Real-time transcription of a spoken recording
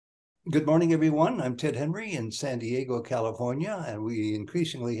Good morning, everyone. I'm Ted Henry in San Diego, California, and we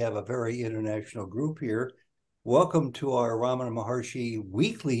increasingly have a very international group here. Welcome to our Ramana Maharshi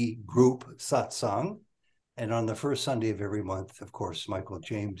weekly group satsang. And on the first Sunday of every month, of course, Michael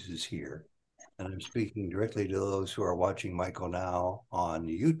James is here. And I'm speaking directly to those who are watching Michael now on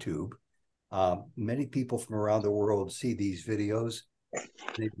YouTube. Many people from around the world see these videos.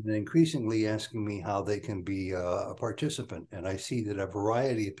 They've been increasingly asking me how they can be a participant. And I see that a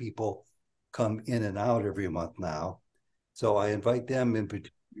variety of people come in and out every month now. So I invite them in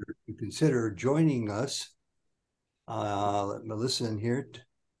particular to consider joining us. Let Melissa in here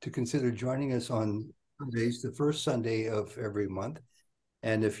to consider joining us on Sundays, the first Sunday of every month.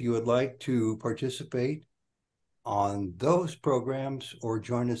 And if you would like to participate on those programs or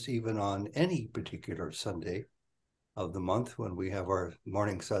join us even on any particular Sunday of the month when we have our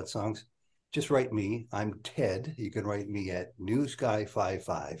morning satsangs, just write me. I'm Ted. You can write me at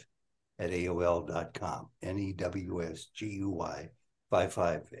newsguy55 at AOL.com, NEWSGUY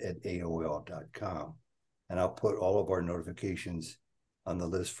 55 at AOL.com. And I'll put all of our notifications on the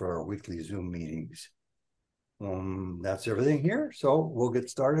list for our weekly Zoom meetings. That's everything here. So we'll get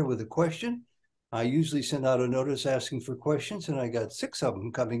started with a question. I usually send out a notice asking for questions, and I got 6 of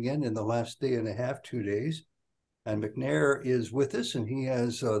them coming in the last day and a half, 2 days. And McNair is with us, and he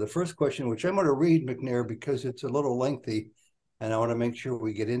has the first question, which I'm going to read, McNair, because it's a little lengthy, and I want to make sure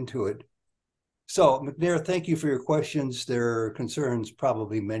we get into it. So, McNair, thank you for your questions. They're concerns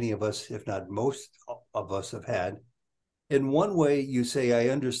probably many of us, if not most of us, have had. In one way, you say,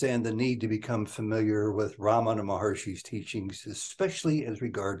 I understand the need to become familiar with Ramana Maharshi's teachings, especially as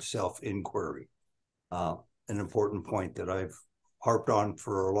regards self-inquiry. An important point that I've harped on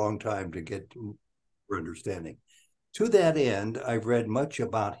for a long time to get for understanding. To that end, I've read much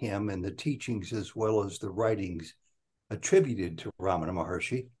about him and the teachings as well as the writings attributed to Ramana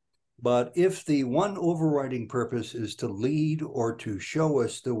Maharshi. But if the one overriding purpose is to lead or to show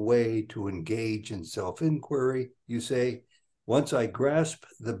us the way to engage in self-inquiry, you say, once I grasp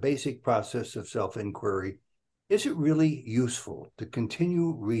the basic process of self-inquiry, is it really useful to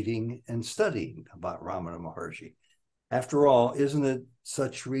continue reading and studying about Ramana Maharshi? After all, isn't it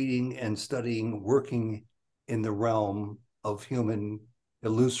such reading and studying working in the realm of human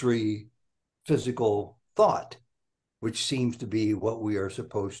illusory physical thought, which seems to be what we are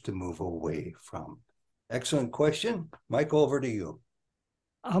supposed to move away from? Excellent question. Mike, over to you.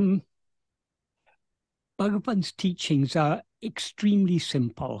 Bhagavan's teachings are extremely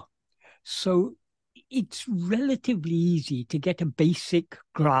simple. So it's relatively easy to get a basic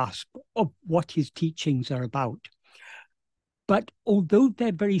grasp of what his teachings are about. But although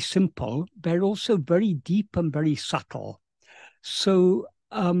they're very simple, they're also very deep and very subtle. So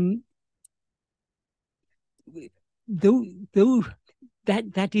though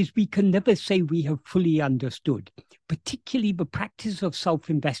that is, we can never say we have fully understood, particularly the practice of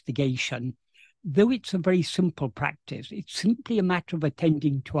self-investigation. Though it's a very simple practice, it's simply a matter of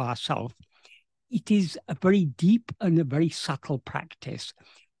attending to ourselves. It is a very deep and a very subtle practice.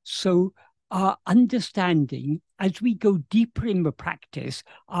 So our understanding, as we go deeper in the practice,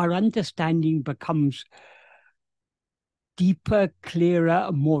 our understanding becomes deeper, clearer,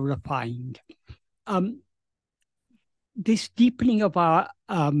 and more refined. This deepening of our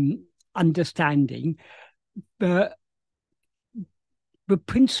understanding, the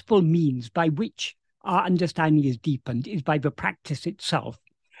principal means by which our understanding is deepened is by the practice itself,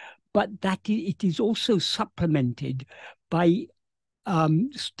 but that it is also supplemented by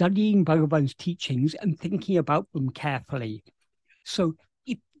studying Bhagavan's teachings and thinking about them carefully. So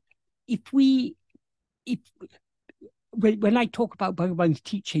when I talk about Bhagavan's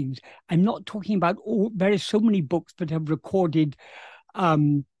teachings, I'm not talking about there are so many books that have recorded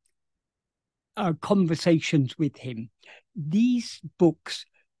conversations with him. These books,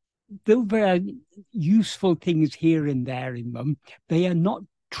 though there are useful things here and there in them, they are not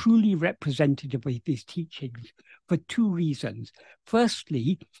truly representative of his teachings for 2 reasons.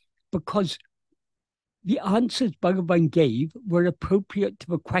 Firstly, because the answers Bhagavan gave were appropriate to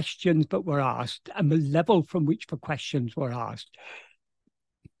the questions that were asked and the level from which the questions were asked.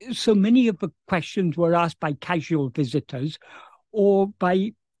 So many of the questions were asked by casual visitors or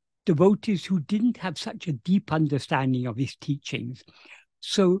by devotees who didn't have such a deep understanding of his teachings.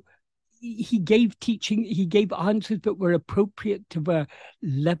 So he gave answers that were appropriate to the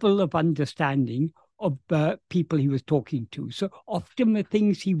level of understanding of the people he was talking to. So often the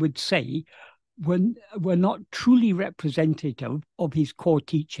things he would say were not truly representative of his core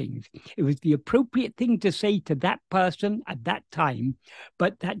teachings. It was the appropriate thing to say to that person at that time,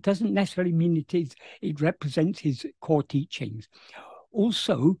 but that doesn't necessarily mean it represents his core teachings.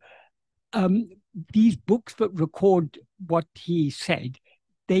 Also, um, these books that record what he said,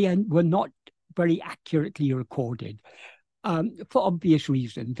 were not very accurately recorded, for obvious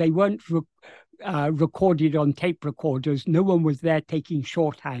reasons. They weren't recorded on tape recorders. No one was there taking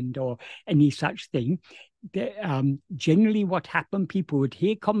shorthand or any such thing. Generally, what happened, people would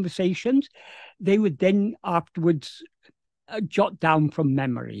hear conversations. They would then afterwards jot down from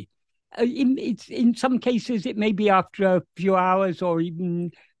memory. In some cases, it may be after a few hours or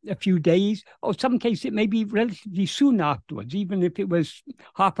even a few days, or some cases it may be relatively soon afterwards, even if it was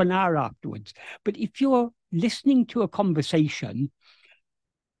half an hour afterwards. But if you're listening to a conversation,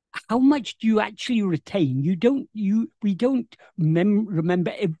 how much do you actually retain? We don't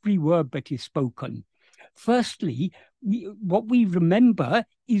remember every word that is spoken. Firstly, what we remember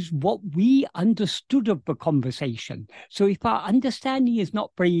is what we understood of the conversation. So if our understanding is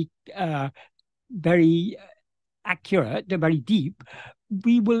not very accurate, very deep,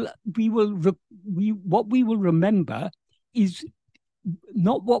 what we will remember is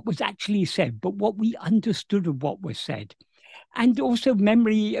not what was actually said, but what we understood of what was said. And also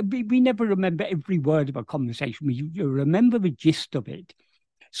memory, we never remember every word of a conversation. We remember the gist of it.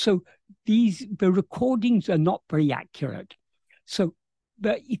 So the recordings are not very accurate. So,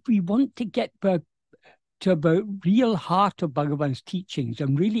 but if we want to get to the real heart of Bhagavan's teachings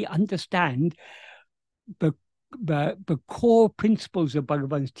and really understand the core principles of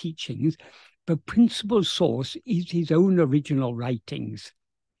Bhagavan's teachings, the principal source is his own original writings.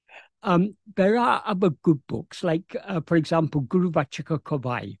 There are other good books, like, for example, Guru Vachaka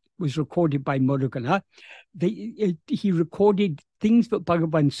Kavai was recorded by Murugan. He recorded things that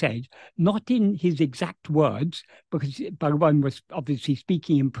Bhagavan said, not in his exact words, because Bhagavan was obviously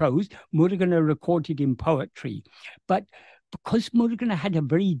speaking in prose. Murugan recorded in poetry. But because Murugan had a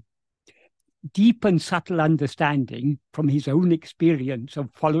very deep and subtle understanding from his own experience of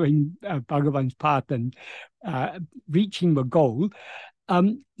following Bhagavan's path and reaching the goal,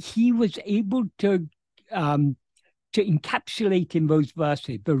 he was able to encapsulate in those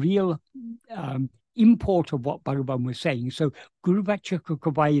verses the real import of what Bhagavan was saying. So Guru Vachaka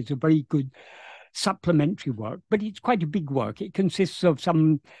Kavai is a very good supplementary work, but it's quite a big work. It consists of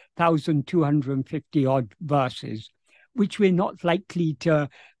some 1,250 odd verses, which we're not likely to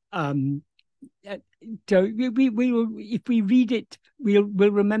if we read it, we'll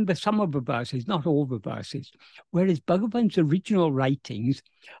remember some of the verses, not all the verses. Whereas Bhagavan's original writings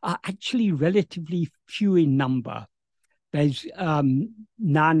are actually relatively few in number. There's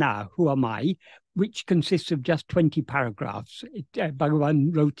Nana, Who Am I, which consists of just 20 paragraphs.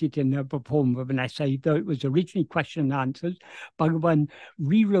 Bhagavan wrote it in the form of an essay, though it was originally question and answers. Bhagavan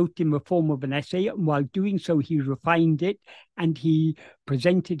rewrote in the form of an essay, and while doing so, he refined it and he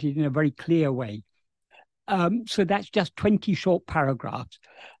presented it in a very clear way. So that's just 20 short paragraphs.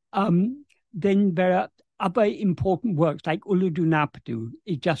 Then there are other important works like Uludu Napadu,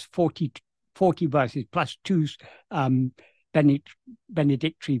 is just 40 verses plus two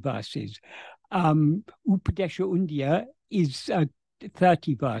benedictory verses. Upadesha Undya is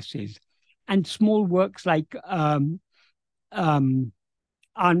 30 verses. And small works like Anma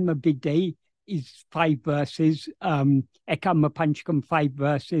Bidde is 5 verses, Ekama Panchakam 5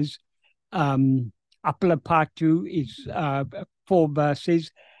 verses, Apalapatu is 4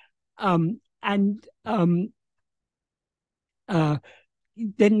 verses,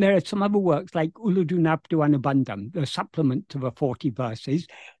 then there are some other works like Uludu Napdu Anubandham, the supplement to the 40 verses.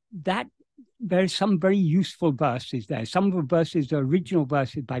 That there are some very useful verses there. Some of the verses are original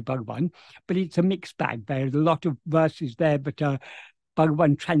verses by Bhagavan, but it's a mixed bag. There's a lot of verses there, but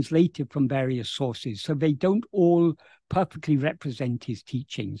Bhagavan translated from various sources, so they don't all perfectly represent his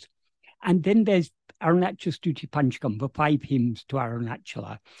teachings. And then there's Arunachala Stuti Panchakam, the 5 hymns to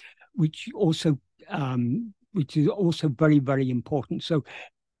Arunachala, which is also very, very important. So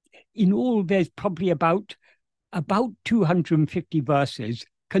in all, there's probably about 250 verses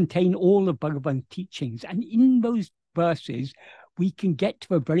contain all of Bhagavan's teachings. And in those verses, we can get to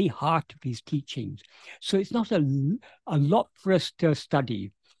the very heart of his teachings. So it's not a lot for us to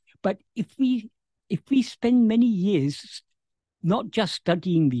study. But if we spend many years not just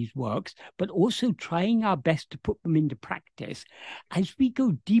studying these works, but also trying our best to put them into practice, as we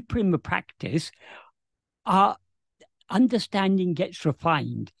go deeper in the practice, our understanding gets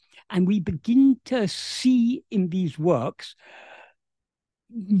refined, and we begin to see in these works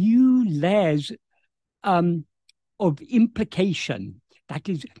new layers of implication. That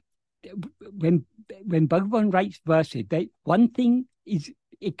is, when Bhagavan writes verses, one thing is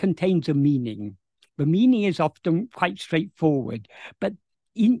it contains a meaning. The meaning is often quite straightforward, but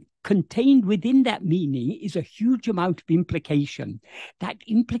contained within that meaning is a huge amount of implication. That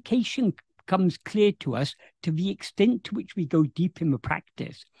implication comes clear to us to the extent to which we go deep in the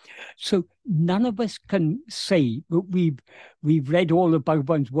practice. So none of us can say that we've read all of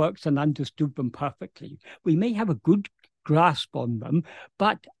Bhagavan's works and understood them perfectly. We may have a good grasp on them,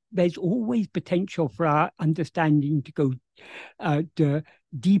 but there's always potential for our understanding to go to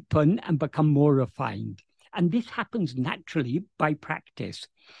deepen and become more refined. And this happens naturally by practice.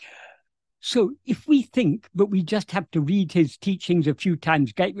 So if we think that we just have to read his teachings a few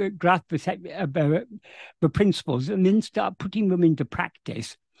times, grasp the principles, and then start putting them into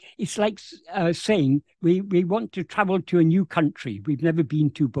practice, it's like saying we want to travel to a new country we've never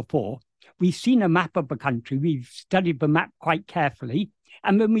been to before. We've seen a map of the country, we've studied the map quite carefully,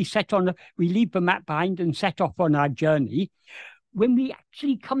 and when we leave the map behind and set off on our journey, when we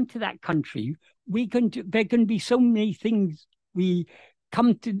actually come to that country, there are going to be so many things we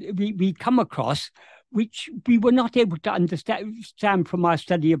come across which we were not able to understand from our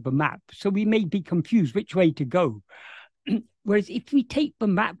study of the map. So we may be confused which way to go. Whereas if we take the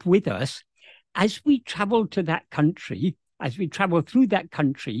map with us, as we travel to that country, as we travel through that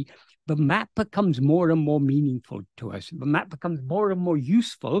country, the map becomes more and more meaningful to us. The map becomes more and more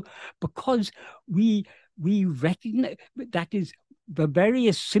useful because we recognize, that is, the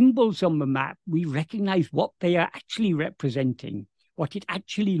various symbols on the map, we recognize what they are actually representing, what it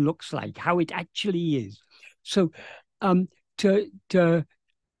actually looks like, how it actually is. So to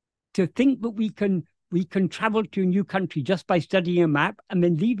think that we can travel to a new country just by studying a map and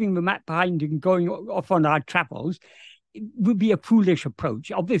then leaving the map behind and going off on our travels, it would be a foolish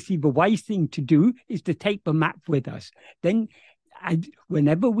approach. Obviously, the wise thing to do is to take the map with us. Then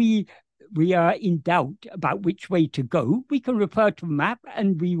whenever we are in doubt about which way to go, we can refer to the map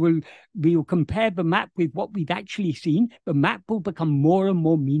and we will compare the map with what we've actually seen. The map will become more and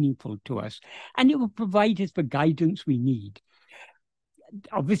more meaningful to us, and it will provide us the guidance we need.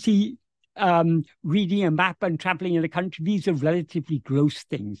 Obviously, reading a map and traveling in a country, these are relatively gross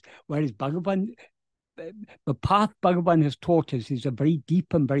things, whereas the path Bhagavan has taught us is a very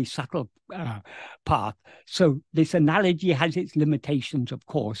deep and very subtle path. So this analogy has its limitations, of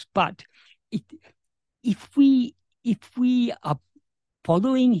course, but if we are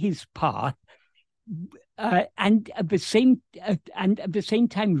following his path and at the same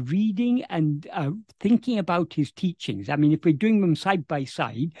time reading and thinking about his teachings, I mean, if we're doing them side by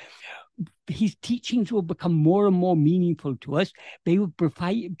side, his teachings will become more and more meaningful to us. They will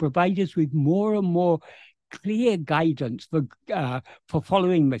provide us with more and more clear guidance for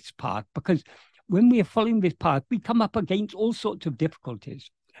following this path. Because when we are following this path, we come up against all sorts of difficulties.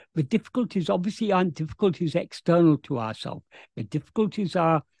 The difficulties obviously aren't difficulties external to ourselves. The difficulties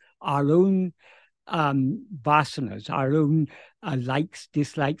are our own vasanas, our own likes,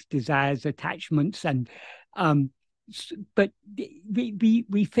 dislikes, desires, attachments, and but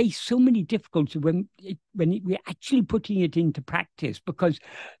we face so many difficulties when we're actually putting it into practice, because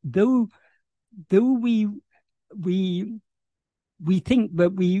though we think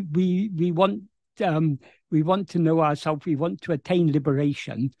that we want to know ourselves, we want to attain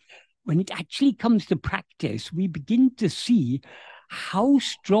liberation, when it actually comes to practice, we begin to see how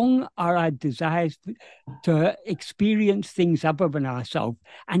strong are our desires to experience things other than ourselves,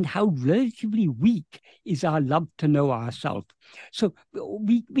 and how relatively weak is our love to know ourselves. So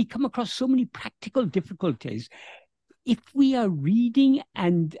we come across so many practical difficulties. If we are reading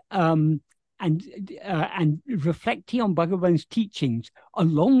and reflecting on Bhagavan's teachings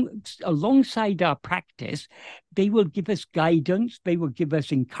alongside our practice, they will give us guidance, they will give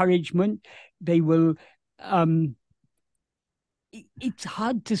us encouragement, they will it's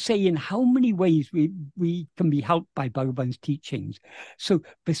hard to say in how many ways we can be helped by Bhagavan's teachings. So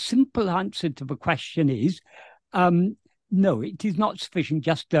the simple answer to the question is, no, it is not sufficient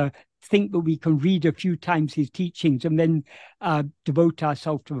just to think that we can read a few times his teachings and then devote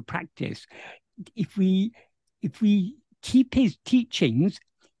ourselves to the practice. If we keep his teachings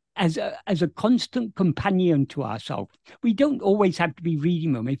as a constant companion to ourselves, we don't always have to be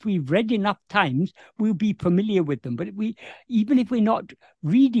reading them. If we've read enough times, we'll be familiar with them. But even if we're not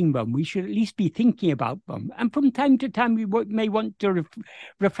reading them, we should at least be thinking about them. And from time to time, we may want to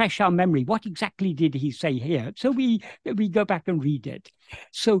refresh our memory. What exactly did he say here? So we go back and read it.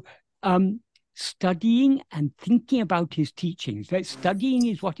 So studying and thinking about his teachings. Studying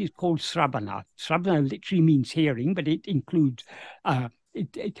is what is called sravana. Sravana literally means hearing, but it includes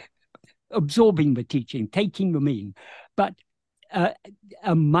absorbing the teaching, taking them in. But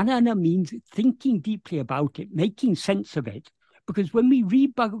manana means thinking deeply about it, making sense of it. Because when we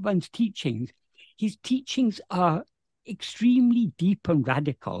read Bhagavan's teachings, his teachings are extremely deep and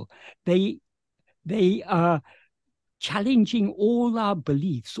radical. They are challenging all our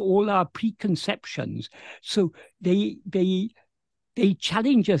beliefs, all our preconceptions. So they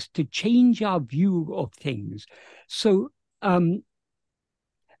challenge us to change our view of things. So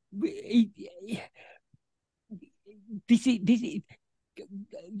it, this is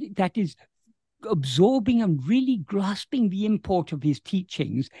that is absorbing and really grasping the import of his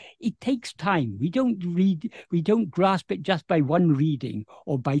teachings. It takes time. We don't grasp it just by one reading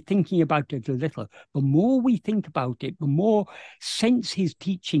or by thinking about it a little. The more we think about it, the more sense his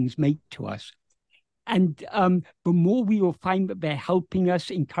teachings make to us. And the more we will find that they're helping us,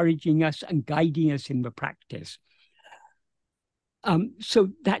 encouraging us, and guiding us in the practice. So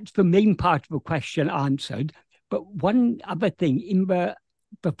that's the main part of the question answered. But one other thing, in the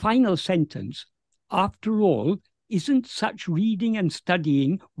final sentence, after all, isn't such reading and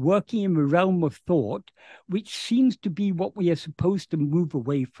studying working in the realm of thought, which seems to be what we are supposed to move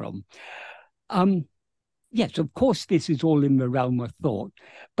away from? Yes, of course, this is all in the realm of thought,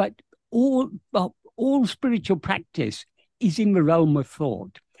 but all spiritual practice is in the realm of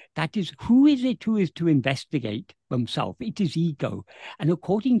thought. That is, who is it who is to investigate themselves? It is ego. And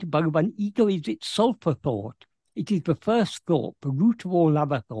according to Bhagavan, ego is itself a thought. It is the first thought, the root of all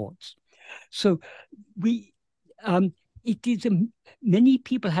other thoughts. So many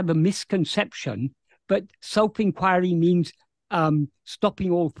people have a misconception, but self-inquiry means stopping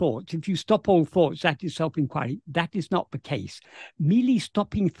all thoughts. If you stop all thoughts, that is self-inquiry. That is not the case. Merely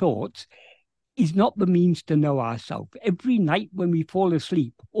stopping thoughts is not the means to know ourselves. Every night when we fall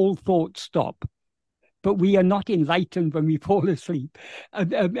asleep, all thoughts stop. But we are not enlightened when we fall asleep. I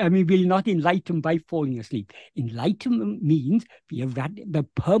mean, we're not enlightened by falling asleep. Enlightenment means the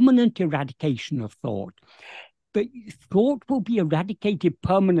permanent eradication of thought. But thought will be eradicated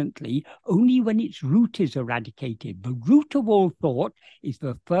permanently only when its root is eradicated. The root of all thought is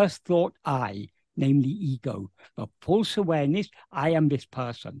the first thought, I, namely ego, the false awareness, I am this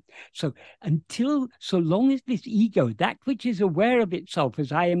person. So long as this ego, that which is aware of itself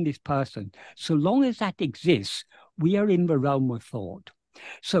as I am this person, so long as that exists, we are in the realm of thought.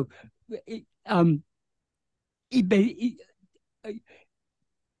 So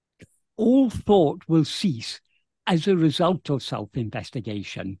all thought will cease as a result of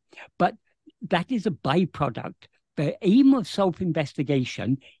self-investigation, but that is a byproduct. The aim of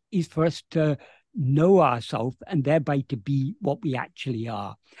self-investigation is for us to know ourselves and thereby to be what we actually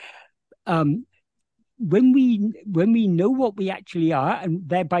are. When we know what we actually are and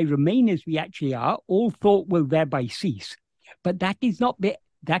thereby remain as we actually are, all thought will thereby cease. But that is not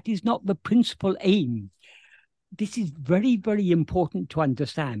the principal aim. This is very, very important to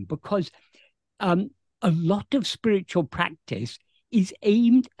understand, because a lot of spiritual practice is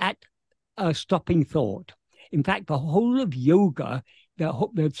aimed at stopping thought. In fact, the whole of yoga,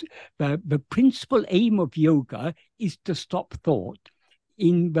 the principal aim of yoga is to stop thought.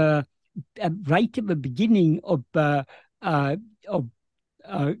 In the right at the beginning of the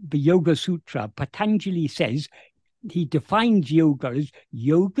Yoga Sutra, Patanjali says, he defines yoga as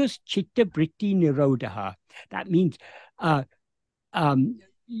yogas chitta vritti nirodha. That means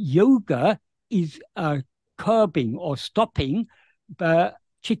yoga is curbing or stopping the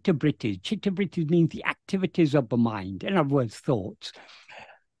chitta vrittis. Chitta vrittis means the activities of the mind, in other words, thoughts.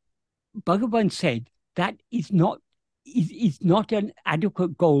 Bhagavan said that is not an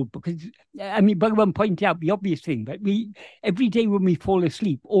adequate goal, because Bhagavan pointed out the obvious thing that every day when we fall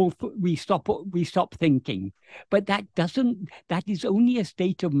asleep, we stop thinking. But that is only a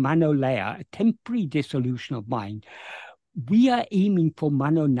state of manolaya, a temporary dissolution of mind. We are aiming for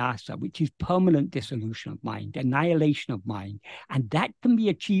manonasa, which is permanent dissolution of mind, annihilation of mind. And that can be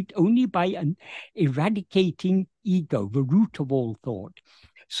achieved only by eradicating ego, the root of all thought.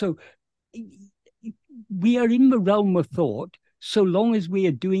 So we are in the realm of thought so long as we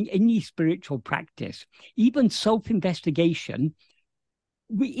are doing any spiritual practice. Even self-investigation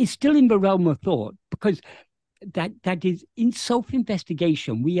is still in the realm of thought, because that is, in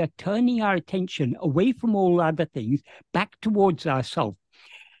self-investigation, we are turning our attention away from all other things back towards ourselves.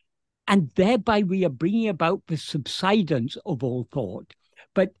 And thereby we are bringing about the subsidence of all thought.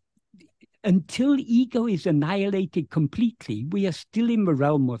 But until ego is annihilated completely, we are still in the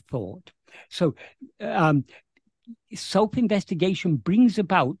realm of thought. So self-investigation brings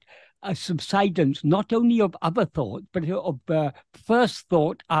about a subsidence not only of other thoughts, but of the first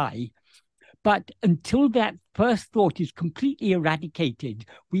thought, I. But until that first thought is completely eradicated,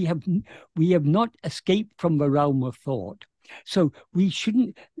 we have not escaped from the realm of thought. So we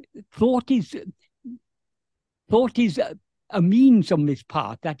shouldn't. Thought is a means on this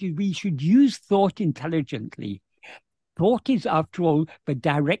path. That is, we should use thought intelligently. thought is, after all, the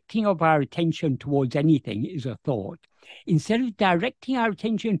directing of our attention towards anything is a thought. Instead of directing our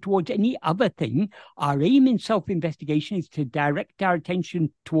attention towards any other thing, our aim in self-investigation is to direct our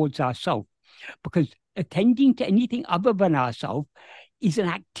attention towards ourselves, because attending to anything other than ourselves is an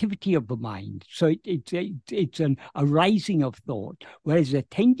activity of the mind. So it's an arising of thought, whereas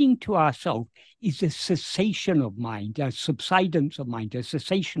attending to ourselves is a cessation of mind, a subsidence of mind, a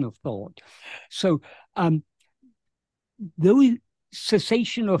cessation of thought. So though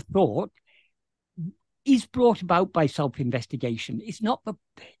cessation of thought is brought about by self-investigation, it's not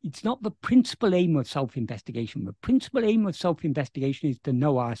the principal aim of self-investigation. The principal aim of self-investigation is to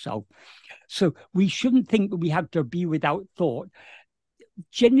know ourselves. So we shouldn't think that we have to be without thought.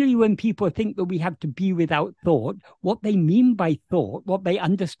 Generally, when people think that we have to be without thought, what they mean by thought, what they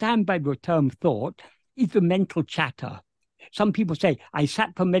understand by the term thought, is the mental chatter. Some people say, I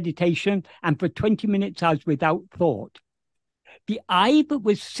sat for meditation and for 20 minutes I was without thought. The I that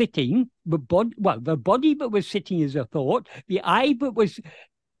was sitting, the body that was sitting is a thought. The I that was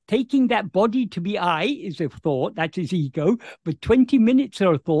taking that body to be I is a thought, that is ego. But 20 minutes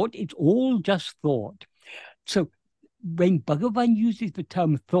are a thought, it's all just thought. So when Bhagavan uses the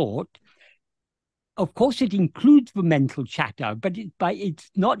term thought, of course, it includes the mental chatter, but it's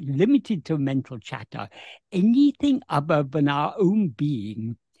not limited to mental chatter. Anything other than our own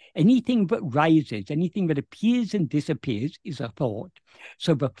being, anything that rises, anything that appears and disappears is a thought.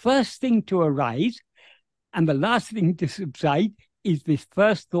 So the first thing to arise and the last thing to subside is this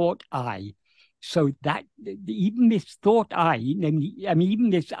first thought, I. So that even this thought, even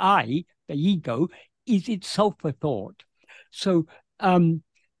this I, the ego, is itself a thought. So,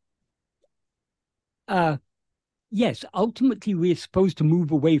 yes, ultimately we're supposed to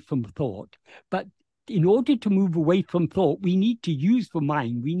move away from thought, but in order to move away from thought, we need to use the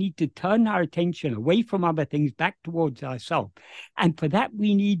mind. We need to turn our attention away from other things back towards ourselves. And for that,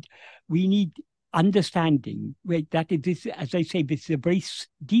 we need understanding. That is, this, as I say, this is a very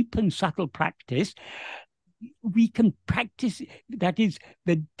deep and subtle practice. We can practice, that is,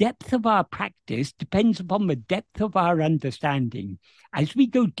 the depth of our practice depends upon the depth of our understanding. As we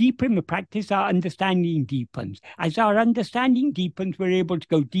go deeper in the practice, our understanding deepens. As our understanding deepens, we're able to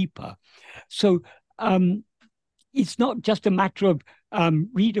go deeper. So it's not just a matter of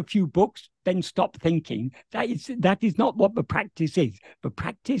read a few books, then stop thinking. That is not what the practice is. The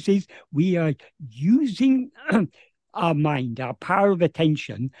practice is we are using our mind, our power of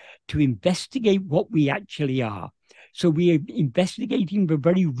attention, to investigate what we actually are. So we are investigating the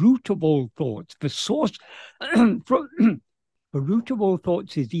very root of all thoughts. The source, the root of all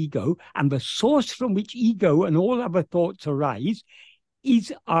thoughts is ego, and the source from which ego and all other thoughts arise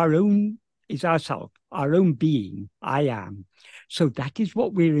is ourself, our own being, I am. So that is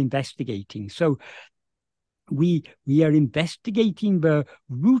what we're investigating. So we are investigating the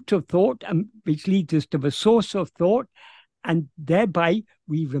root of thought, which leads us to the source of thought, and thereby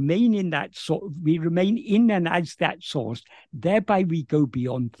we remain in that we remain in and as that source. Thereby we go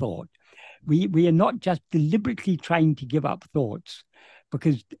beyond thought. We are not just deliberately trying to give up thoughts,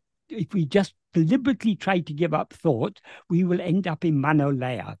 because if we just deliberately try to give up thought, we will end up in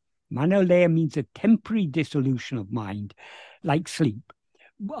manolaya. Manolaya means a temporary dissolution of mind, like sleep.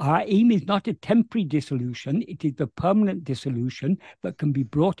 Our aim is not a temporary dissolution, it is the permanent dissolution that can be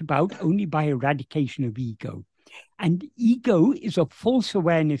brought about only by eradication of ego. And ego is a false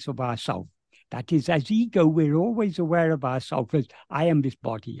awareness of ourself. That is, as ego, we're always aware of ourselves as I am this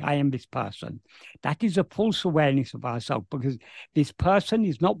body, I am this person. That is a false awareness of ourselves, because this person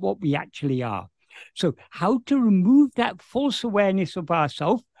is not what we actually are. So how to remove that false awareness of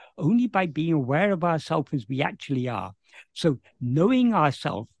ourselves? Only by being aware of ourselves as we actually are. So knowing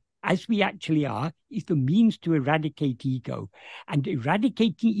ourselves as we actually are is the means to eradicate ego. And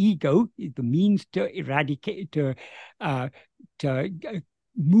eradicating ego is the means to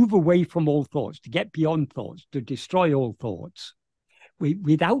move away from all thoughts, to get beyond thoughts, to destroy all thoughts.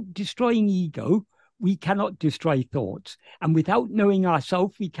 Without destroying ego, we cannot destroy thoughts. And without knowing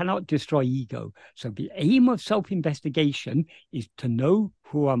ourselves, we cannot destroy ego. So the aim of self-investigation is to know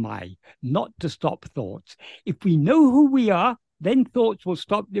who am I, not to stop thoughts. If we know who we are, then thoughts will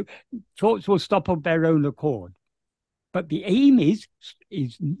stop of their own accord. But the aim is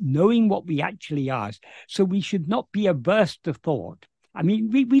knowing what we actually are. So we should not be averse to thought. I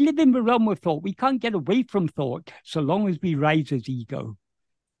mean, we live in the realm of thought. We can't get away from thought so long as we rise as ego.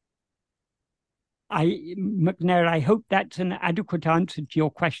 McNair, I hope that's an adequate answer to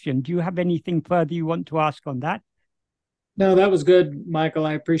your question. Do you have anything further you want to ask on that? No, that was good, Michael.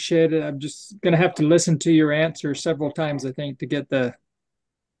 I appreciate it. I'm just going to have to listen to your answer several times, I think, to get the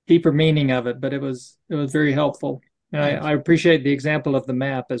deeper meaning of it, but it was very helpful. And Yes. I appreciate the example of the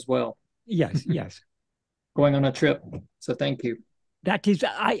map as well, Yes, yes. going on a trip. So thank you. That is,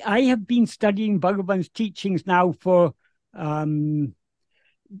 I have been studying Bhagavan's teachings now for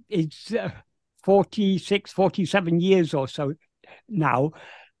it's 46, 47 years or so now.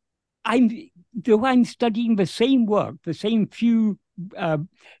 Though I'm studying the same work, the same few,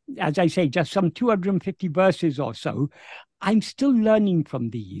 as I say, just some 250 verses or so, I'm still learning from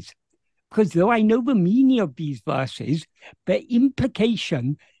these. Because though I know the meaning of these verses, the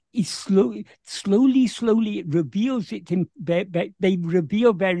implication is slowly, it reveals it. They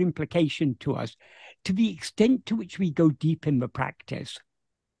reveal their implication to us, to the extent to which we go deep in the practice.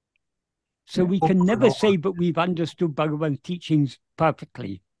 So we can never say that we've understood Bhagavan's teachings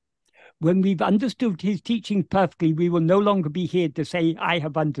perfectly. When we've understood his teachings perfectly, we will no longer be here to say, I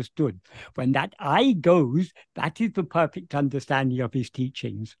have understood. When that I goes, that is the perfect understanding of his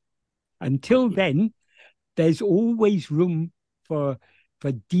teachings. Until then, there's always room for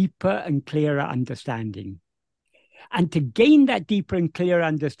deeper and clearer understanding. And to gain that deeper and clearer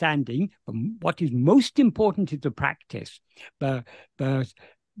understanding, what is most important is the practice. The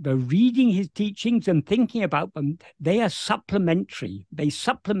reading his teachings and thinking about them, they are supplementary. They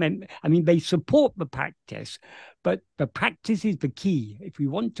supplement, they support the practice, but the practice is the key. If we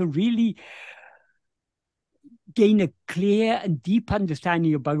want to really gain a clear and deep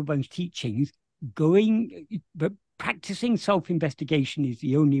understanding of Bhagavan's teachings, but practicing self-investigation is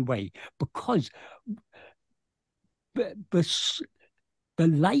the only way, because the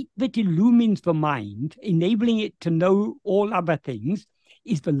light that illumines the mind, enabling it to know all other things,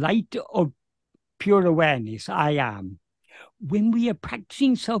 is the light of pure awareness, I am. When we are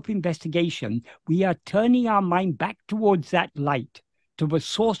practicing self-investigation, we are turning our mind back towards that light, to the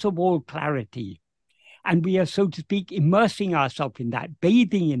source of all clarity. And we are, so to speak, immersing ourselves in that,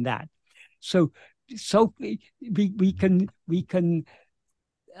 bathing in that. So we can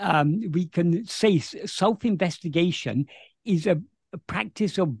say self-investigation is a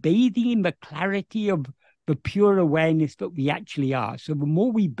practice of bathing in the clarity of the pure awareness that we actually are. So the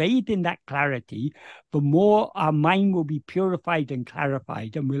more we bathe in that clarity, the more our mind will be purified and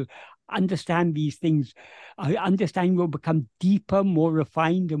clarified, and we'll understand these things. Understanding will become deeper, more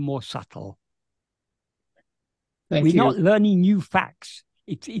refined, and more subtle. We're not learning new facts.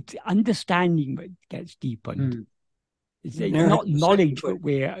 It's understanding that gets deepened. It's not knowledge that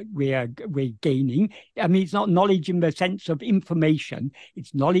we're gaining. It's not knowledge in the sense of information.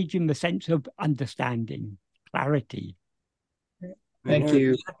 It's knowledge in the sense of understanding, clarity. Thank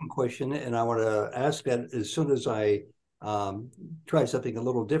you. Second question, and I want to ask that as soon as I try something a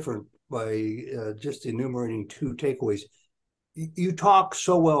little different by just enumerating two takeaways. You talk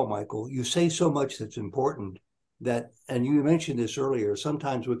so well, Michael. You say so much that's important. And you mentioned this earlier,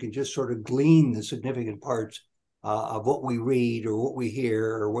 sometimes we can just sort of glean the significant parts of what we read or what we hear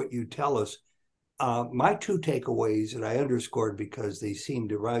or what you tell us. My two takeaways that I underscored because they seem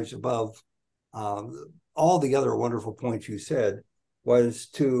to rise above all the other wonderful points you said was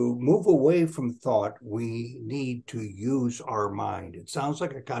to move away from thought. We need to use our mind. It sounds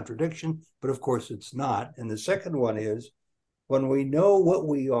like a contradiction, but of course it's not. And the second one is, when we know what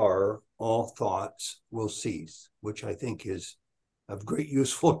we are, all thoughts will cease, which I think is of great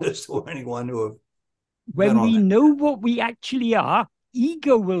usefulness to anyone who have. When we know what we actually are,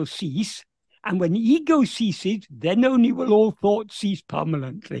 ego will cease. And when ego ceases, then only will all thoughts cease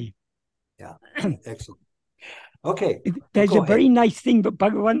permanently. Yeah, excellent. Okay. There's a very nice thing that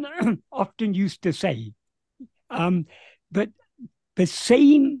Bhagavan often used to say. But the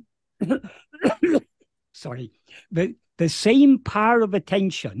same, the same power of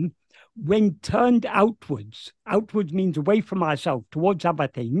attention, when turned outwards means away from ourselves, towards other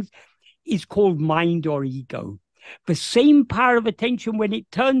things, is called mind or ego. The same power of attention, when it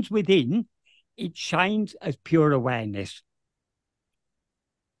turns within, it shines as pure awareness.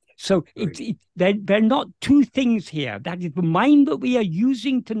 So they're not two things here. That is, the mind that we are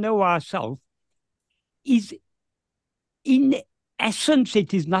using to know ourselves is, in essence,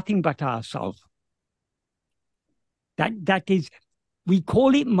 it is nothing but ourselves. That is, we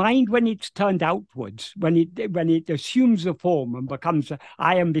call it mind when it's turned outwards, when it assumes the form and becomes,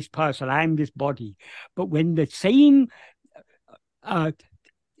 I am this person, I am this body. But when the same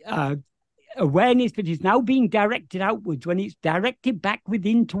awareness that is now being directed outwards, when it's directed back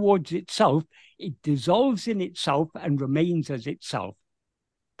within towards itself, it dissolves in itself and remains as itself.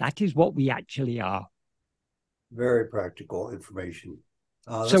 That is what we actually are. Very practical information.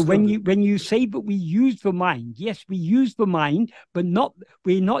 So when you say that we use the mind, yes, we use the mind, but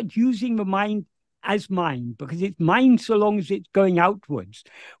we're not using the mind as mind, because it's mind so long as it's going outwards.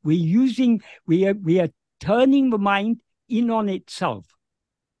 We are turning the mind in on itself.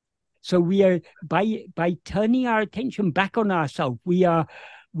 So we are by turning our attention back on ourselves, we are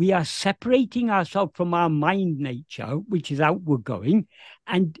separating ourselves from our mind nature, which is outward going,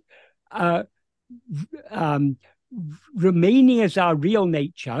 and remaining as our real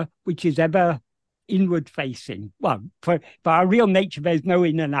nature, which is ever inward facing. Well, for our real nature, there's no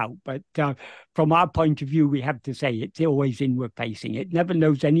in and out, but from our point of view, we have to say it's always inward facing. It never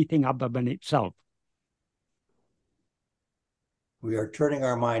knows anything other than itself. We are turning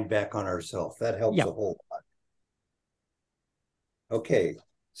our mind back on ourselves. That helps a whole lot. Okay,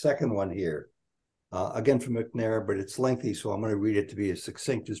 second one here. Again from McNair, but it's lengthy, so I'm going to read it to be as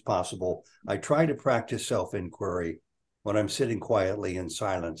succinct as possible. I try to practice self-inquiry when I'm sitting quietly in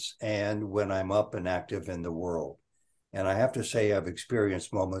silence and when I'm up and active in the world. And I have to say I've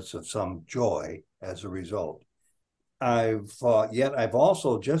experienced moments of some joy as a result. Yet I've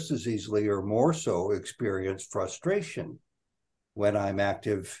also just as easily or more so experienced frustration when I'm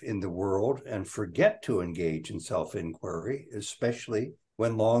active in the world and forget to engage in self-inquiry, especially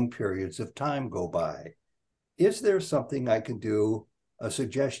when long periods of time go by. Is there something I can do, a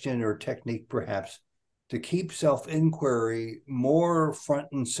suggestion or technique perhaps, to keep self-inquiry more front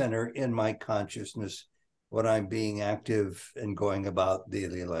and center in my consciousness when I'm being active and going about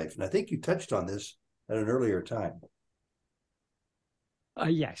daily life? And I think you touched on this at an earlier time.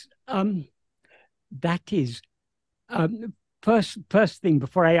 Yes. That is, first thing,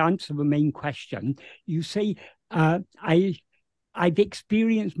 before I answer the main question, you say, I've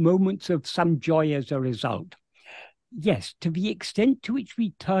experienced moments of some joy as a result. Yes, to the extent to which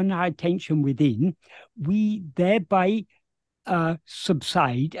we turn our attention within, we thereby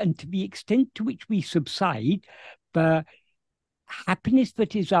subside, and to the extent to which we subside, the happiness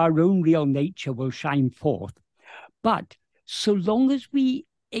that is our own real nature will shine forth. But so long as we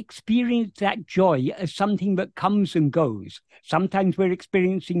experience that joy as something that comes and goes, sometimes we're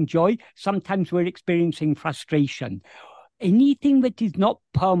experiencing joy, sometimes we're experiencing frustration. Anything that is not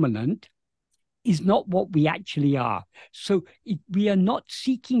permanent is not what we actually are. So we are not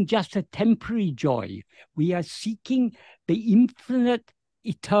seeking just a temporary joy. We are seeking the infinite,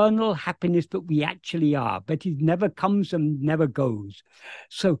 eternal happiness that we actually are, but it never comes and never goes.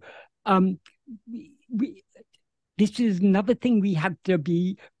 So this is another thing we have to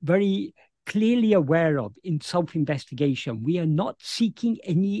be very clearly aware of in self-investigation. We are not seeking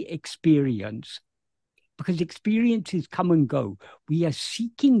any experience, because experiences come and go. We are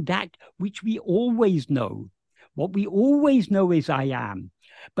seeking that which we always know. What we always know is I am.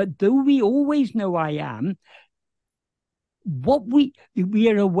 But though we always know I am, what we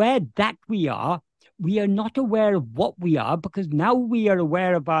are aware that we are not aware of what we are, because now we are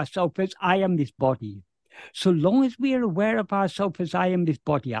aware of ourselves as I am this body. So long as we are aware of ourselves as I am this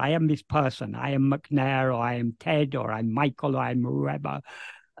body, I am this person, I am McNair, or I am Ted, or I'm Michael, or I'm whoever,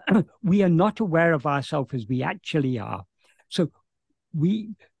 we are not aware of ourselves as we actually are. So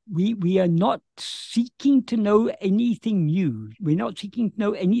we are not seeking to know anything new. We're not seeking to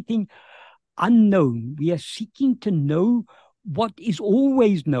know anything unknown. We are seeking to know what is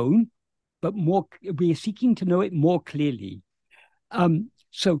always known, but we are seeking to know it more clearly.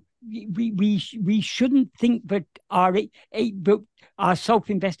 So we shouldn't think that our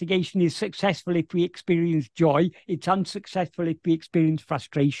self-investigation is successful if we experience joy. It's unsuccessful if we experience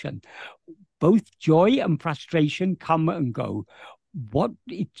frustration. Both joy and frustration come and go.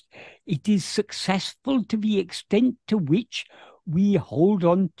 It is successful to the extent to which we hold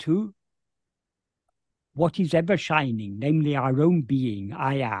on to what is ever shining, namely our own being,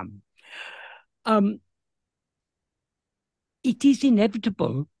 I am. It is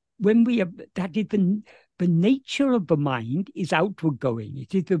inevitable when that is the nature of the mind is outward going.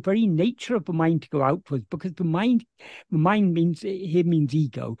 It is the very nature of the mind to go outwards, because the mind means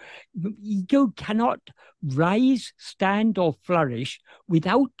ego. Ego cannot rise, stand, or flourish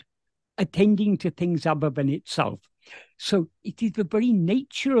without attending to things other than itself. So it is the very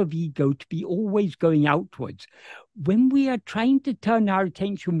nature of ego to be always going outwards. When we are trying to turn our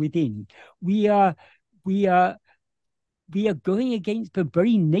attention within, we are going against the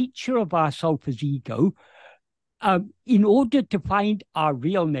very nature of ourself as ego, in order to find our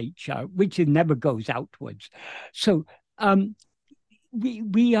real nature, which never goes outwards. So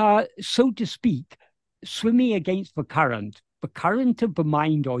we are, so to speak, swimming against the current. The current of the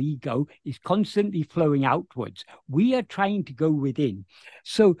mind or ego is constantly flowing outwards. We are trying to go within.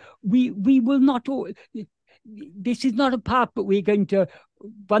 So we will not. This is not a path that we're going to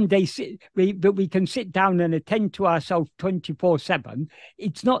one day that we can sit down and attend to ourselves 24/7.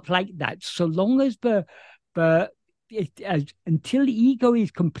 It's not like that. So long as the until ego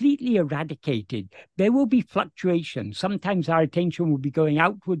is completely eradicated, there will be fluctuations. Sometimes our attention will be going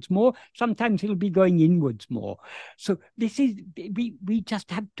outwards more, sometimes it'll be going inwards more. So we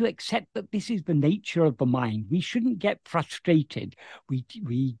just have to accept that this is the nature of the mind. We shouldn't get frustrated. We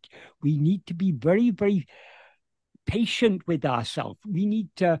need to be very, very patient with ourselves. We need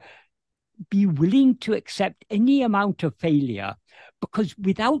to be willing to accept any amount of failure, because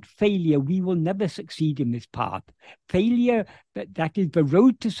without failure, we will never succeed in this path. Failure, that is, the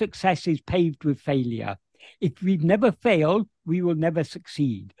road to success is paved with failure. If we've never failed, we will never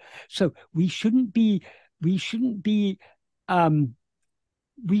succeed. So we shouldn't be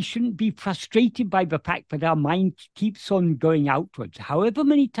frustrated by the fact that our mind keeps on going outwards. However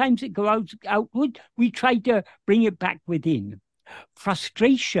many times it goes outward, we try to bring it back within.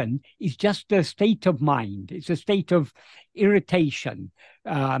 Frustration is just a state of mind. It's a state of irritation.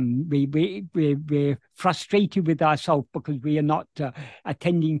 We're frustrated with ourselves because we are not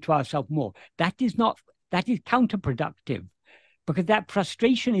attending to ourselves more. That is counterproductive, because that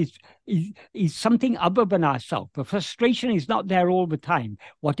frustration is something other than ourselves. The frustration is not there all the time.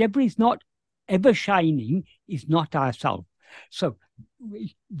 Whatever is not ever shining is not ourselves. So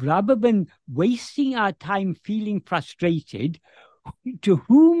rather than wasting our time feeling frustrated, to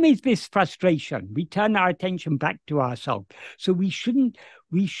whom is this frustration? We turn our attention back to ourselves. So we shouldn't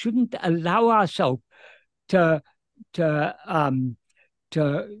allow ourselves to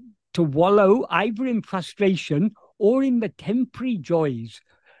wallow either in frustration or in the temporary joys,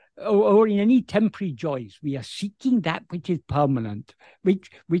 or in any temporary joys. We are seeking that which is permanent,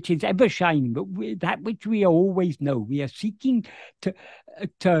 which is ever shining, but that which we always know. We are seeking to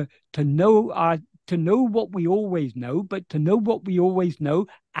know what we always know, but to know what we always know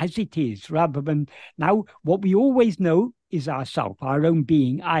as it is, rather than now what we always know is ourself, our own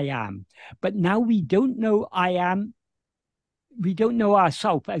being, I am. But now we don't know I am. We don't know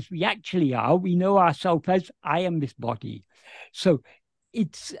ourselves as we actually are. We know ourselves as I am this body. So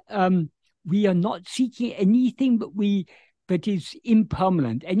it's we are not seeking anything that is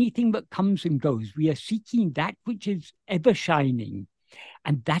impermanent, anything that comes and goes. We are seeking that which is ever shining.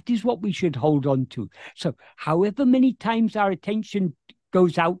 And that is what we should hold on to. So however many times our attention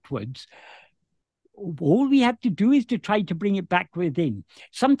goes outwards, all we have to do is to try to bring it back within.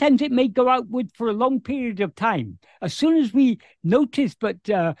 Sometimes it may go outward for a long period of time. As soon as we notice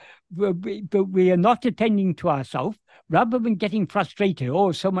that we are not attending to ourselves, rather than getting frustrated,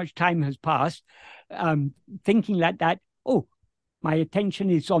 oh, so much time has passed, thinking like that, oh, my attention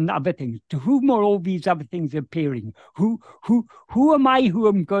is on other things. To whom are all these other things appearing? Who am I who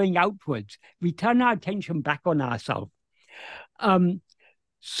am going outwards? We turn our attention back on ourselves.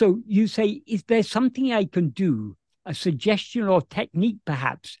 So you say, is there something I can do, a suggestion or technique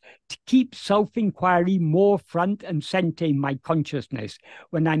perhaps, to keep self-inquiry more front and center in my consciousness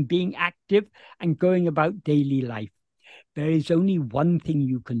when I'm being active and going about daily life? There is only one thing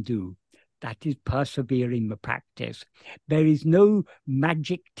you can do. That is persevere in the practice. There is no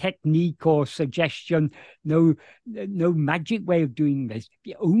magic technique or suggestion, no magic way of doing this.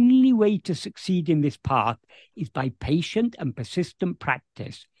 The only way to succeed in this path is by patient and persistent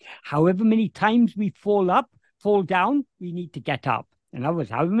practice. However many times we fall down, we need to get up. In other words,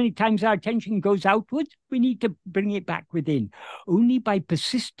 however many times our attention goes outwards, we need to bring it back within. Only by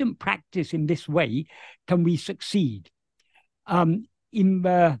persistent practice in this way can we succeed. In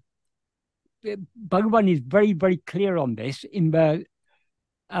the Bhagavan is very, very clear on this in the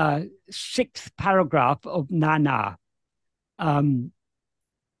 6th paragraph of Nana.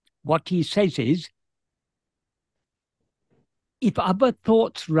 What he says is, if other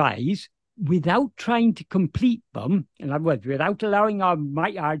thoughts rise, without trying to complete them, in other words, without allowing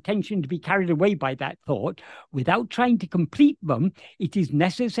our attention to be carried away by that thought, without trying to complete them, it is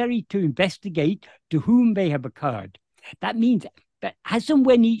necessary to investigate to whom they have occurred. That means that as and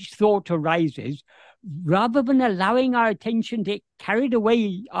when each thought arises, rather than allowing our attention to get carried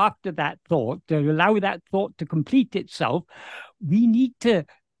away after that thought, to allow that thought to complete itself, we need to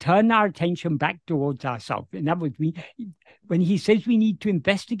turn our attention back towards ourselves. In other words, when he says we need to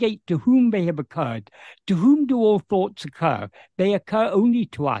investigate to whom they have occurred, to whom do all thoughts occur? They occur only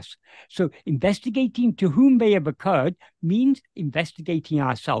to us. So investigating to whom they have occurred means investigating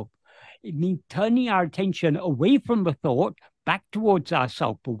ourselves. It means turning our attention away from the thought back towards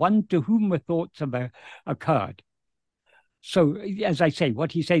ourselves, the one to whom the thoughts have occurred. So, as I say,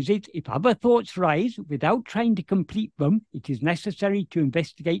 what he says is, if other thoughts rise, without trying to complete them, it is necessary to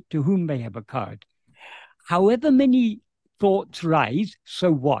investigate to whom they have occurred. However many thoughts rise,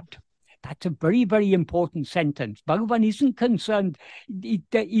 so what? That's a very, very important sentence. Bhagavan isn't concerned, it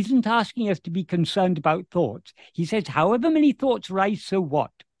isn't asking us to be concerned about thoughts. He says, however many thoughts rise, so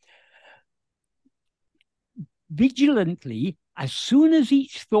what? Vigilantly, as soon as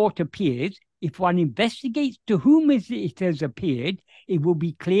each thought appears, if one investigates to whom it has appeared, it will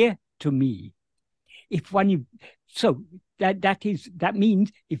be clear to me. If one, so that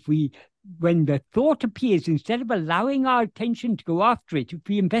means if we, when the thought appears, instead of allowing our attention to go after it, if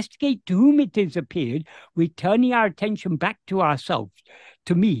we investigate to whom it has appeared, we're turning our attention back to ourselves,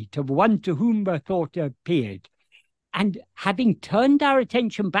 to me, to the one to whom the thought appeared. And having turned our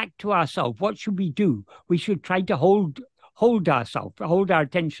attention back to ourselves, what should we do? We should try to hold our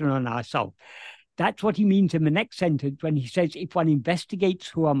attention on ourselves. That's what he means in the next sentence when he says, if one investigates,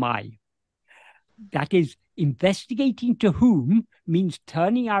 who am I? That is, investigating to whom means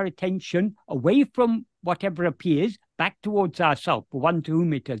turning our attention away from whatever appears back towards ourselves, the one to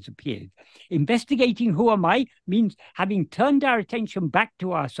whom it has appeared. Investigating who am I means having turned our attention back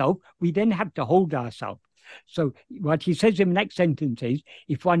to ourselves, we then have to hold ourselves. So what he says in the next sentence is,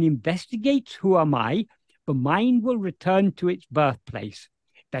 if one investigates who am I, the mind will return to its birthplace.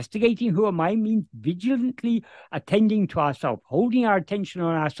 Investigating who am I means vigilantly attending to ourselves, holding our attention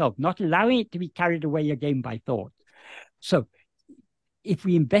on ourselves, not allowing it to be carried away again by thought. So if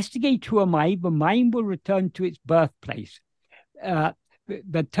we investigate who am I, the mind will return to its birthplace.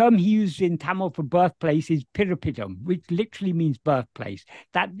 The term he used in Tamil for birthplace is Pirapidam, which literally means birthplace.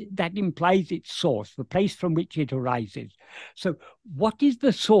 That implies its source, the place from which it arises. So what is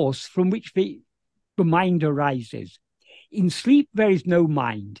the source from which the mind arises? In sleep, there is no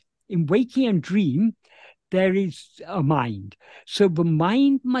mind. In waking and dream, there is a mind. So the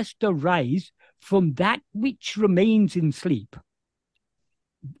mind must arise from that which remains in sleep.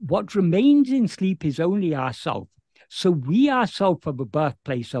 What remains in sleep is only ourself. So we ourselves are the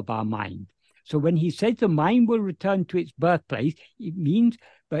birthplace of our mind. So when he says the mind will return to its birthplace, it means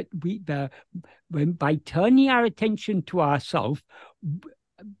that by turning our attention to ourselves,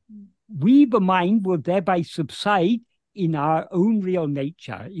 we, the mind, will thereby subside in our own real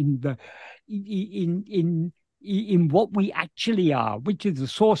nature, in what we actually are, which is the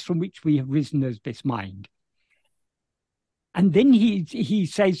source from which we have risen as this mind. And then he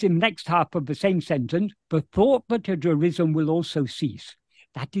says in the next half of the same sentence, the thought that had arisen will also cease.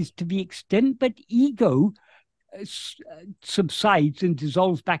 That is, to the extent that ego subsides and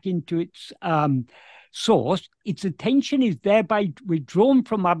dissolves back into its source, its attention is thereby withdrawn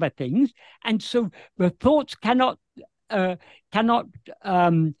from other things, and so the thoughts cannot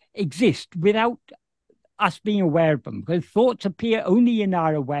exist without us being aware of them, because thoughts appear only in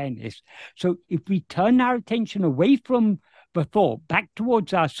our awareness. So if we turn our attention away from the thought back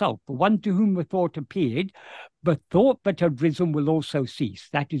towards ourselves, the one to whom the thought appeared, the thought that had risen will also cease.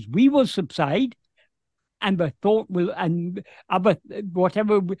 That is, we will subside, and the thought will, and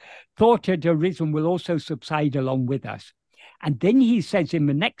whatever thought had arisen will also subside along with us. And then he says in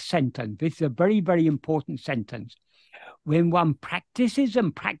the next sentence, this is a very, very important sentence, when one practices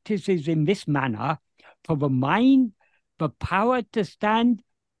and practices in this manner, for the mind, the power to stand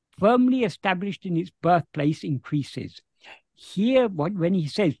firmly established in its birthplace increases. Here, when he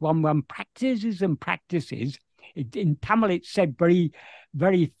says one practices and practices, in Tamil it's said very,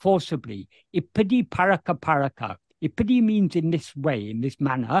 very forcibly, Ippadi paraka paraka. Ippadi means in this way, in this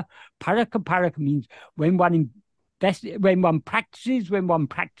manner. Paraka paraka means when one practices.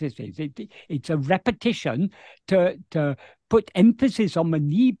 It's a repetition to put emphasis on the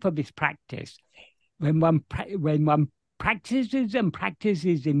need for this practice. When one practices and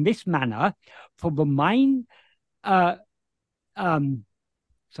practices in this manner, for the mind,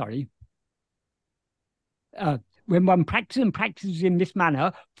 when one practices and practices in this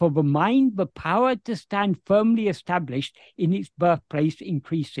manner, for the mind, the power to stand firmly established in its birthplace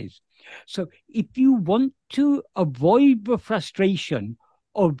increases. So if you want to avoid the frustration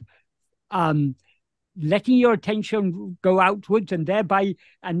of letting your attention go outwards and thereby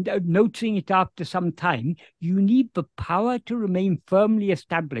noticing it after some time, you need the power to remain firmly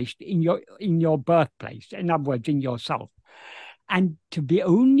established in your birthplace, in other words, in yourself. And the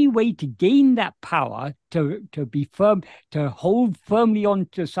only way to gain that power, to be firm, to hold firmly on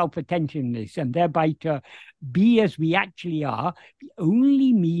to self-attentiveness and thereby to be as we actually are, the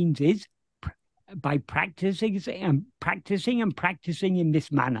only means is by practicing in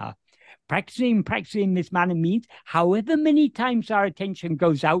this manner. Practicing in this manner means however many times our attention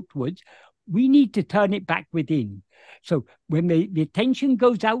goes outwards, we need to turn it back within. So when the attention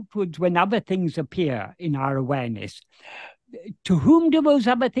goes outwards, when other things appear in our awareness, to whom do those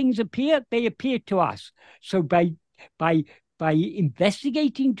other things appear? They appear to us. So by by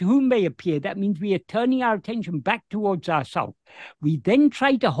investigating to whom they appear, that means we are turning our attention back towards ourselves. We then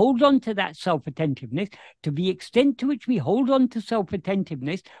try to hold on to that self-attentiveness. To the extent to which we hold on to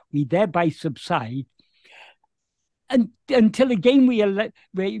self-attentiveness, we thereby subside. And until again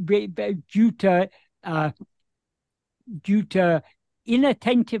due to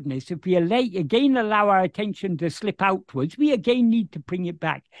inattentiveness, if we again allow our attention to slip outwards, we again need to bring it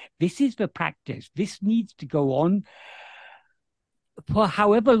back. This is the practice. This needs to go on for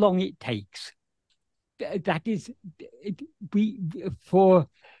however long it takes. That is, for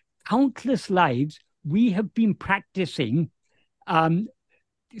countless lives, we have been practicing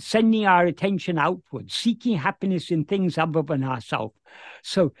sending our attention outwards, seeking happiness in things other than ourselves.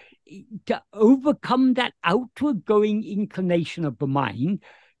 So to overcome that outward going inclination of the mind,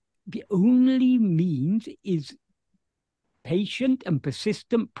 the only means is patient and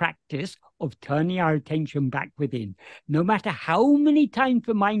persistent practice of turning our attention back within. No matter how many times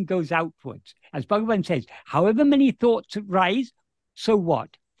the mind goes outwards, as Bhagavan says, however many thoughts rise, so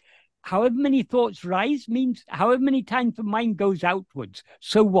what? However many thoughts rise means however many times the mind goes outwards,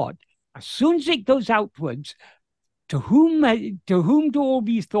 so what? As soon as it goes outwards, to whom do all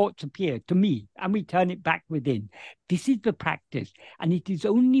these thoughts appear? To me, and we turn it back within. This is the practice, and it is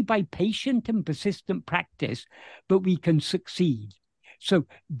only by patient and persistent practice that we can succeed. So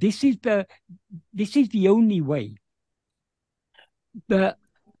this is the only way. The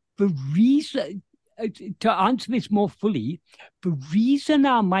reason, to answer this more fully, the reason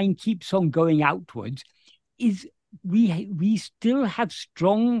our mind keeps on going outwards is we still have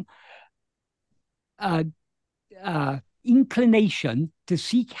strong inclination to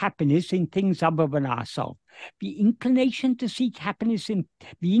seek happiness in things other than ourselves. The inclinations to seek happiness in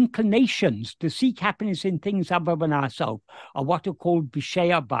things other than ourselves are what are called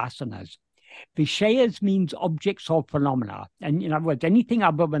Vishaya vasanas. Vishayas means objects or phenomena, and in other words, anything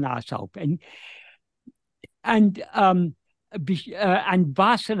other than ourselves. And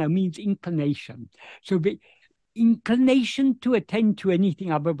vasana means inclination. So the inclination to attend to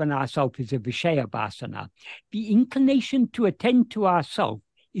anything other than ourselves is a Vishaya vasana. The inclination to attend to ourselves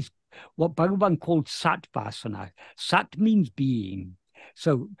is what Bhagavan called Sat vasana. Sat means being.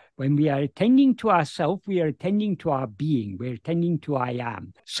 So when we are attending to ourselves, we are attending to our being. We're attending to I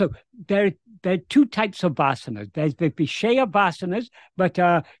am. So there are two types of vasanas. There's the Vishaya vasanas, but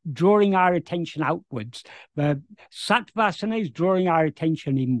drawing our attention outwards. The Sat vasana is drawing our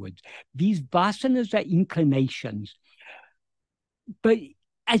attention inwards. These vasanas are inclinations. But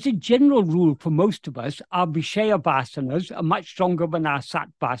as a general rule for most of us, our Vishaya vasanas are much stronger than our Sat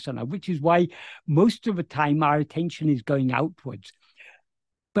vasana, which is why most of the time our attention is going outwards.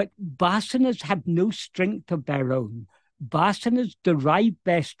 But vasanas have no strength of their own. Vasanas derive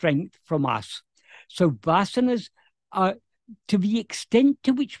their strength from us. So vasanas are, to the extent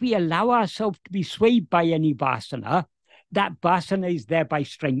to which we allow ourselves to be swayed by any vasana, that vasana is thereby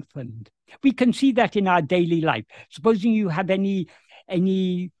strengthened. We can see that in our daily life. Supposing you have any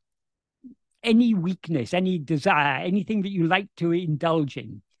weakness, any desire, anything that you like to indulge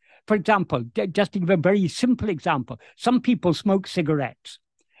in. For example, just to give a very simple example, some people smoke cigarettes.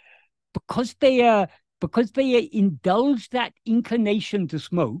 Because they indulge that inclination to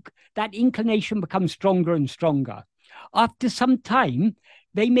smoke, that inclination becomes stronger and stronger. After some time,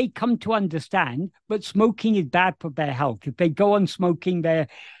 they may come to understand, but smoking is bad for their health. If they go on smoking, they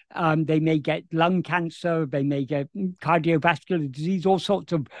may get lung cancer, they may get cardiovascular disease, all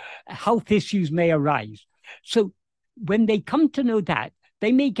sorts of health issues may arise. So when they come to know that,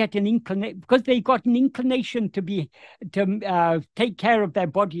 they may get an inclination, because they got an inclination to take care of their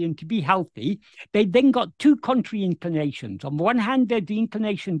body and to be healthy. They then got two contrary inclinations. On the one hand, there's the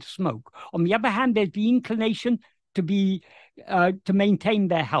inclination to smoke. On the other hand, there's the inclination to maintain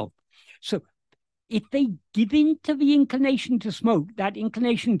their health. So if they give in to the inclination to smoke, that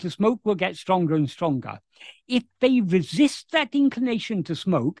inclination to smoke will get stronger and stronger. If they resist that inclination to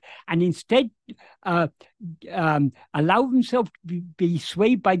smoke and instead allow themselves to be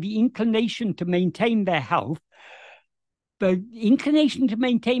swayed by the inclination to maintain their health, the inclination to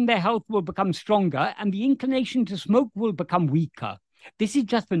maintain their health will become stronger and the inclination to smoke will become weaker. This is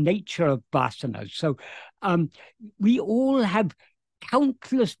just the nature of vasanas. So we all have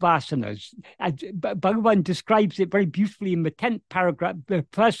countless vasanas. As Bhagavan describes it very beautifully in the 10th paragraph, the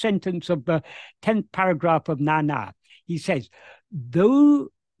first sentence of the 10th paragraph of Nana. He says, though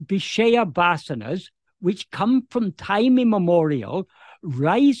Vishaya vasanas, which come from time immemorial,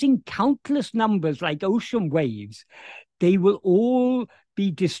 rise in countless numbers like ocean waves, they will all be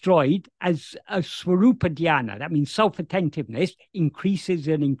destroyed as a Swarupa dhyana. That means self-attentiveness increases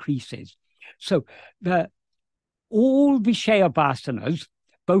and increases. So all Vishaya-vasanas,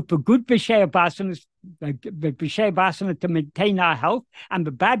 both the good Vishaya-vasanas, the Vishaya-vasana to maintain our health, and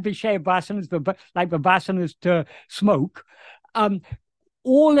the bad Vishaya-vasanas, like the vasanas to smoke,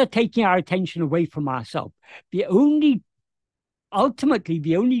 all are taking our attention away from ourselves. Ultimately,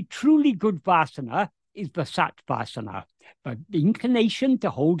 the only truly good vasana is the Sat-vasana, the inclination to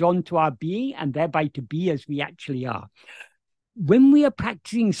hold on to our being and thereby to be as we actually are. When we are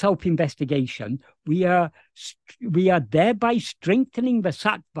practicing self-investigation, we are thereby strengthening the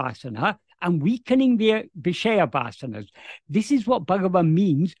Satvasana and weakening the Vishaya-vasanas. This is what Bhagavan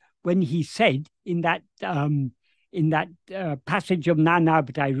means when he said in that passage of Nana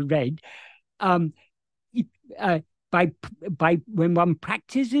that I read, by when one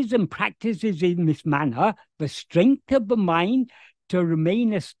practices in this manner, the strength of the mind to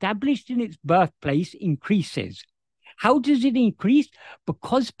remain established in its birthplace increases. How does it increase?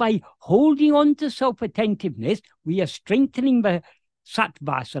 Because by holding on to self-attentiveness, we are strengthening the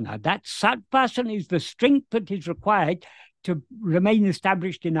Satvasana. That Satvasana is the strength that is required to remain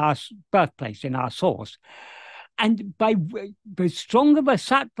established in our birthplace, in our source. And by the stronger the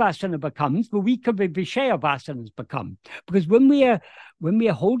Satvasana becomes, the weaker the Vishaya-vasanas become. Because when we are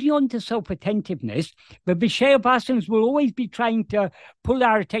holding on to self-attentiveness, the Vishaya-vasanas will always be trying to pull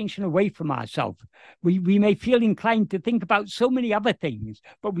our attention away from ourselves. We may feel inclined to think about so many other things,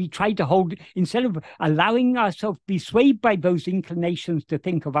 but we try to hold, instead of allowing ourselves to be swayed by those inclinations to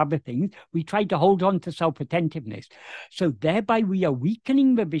think of other things, we try to hold on to self-attentiveness. So thereby we are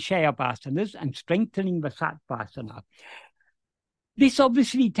weakening the Vishaya-vasanas and strengthening the Satvasana. This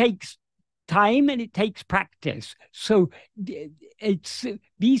obviously takes time and it takes practice. So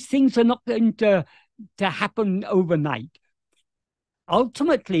these things are not going to happen overnight.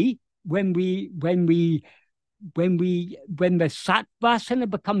 Ultimately, when the Satvasana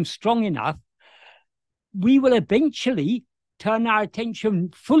becomes strong enough, we will eventually turn our attention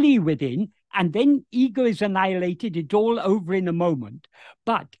fully within, and then ego is annihilated. It's all over in a moment.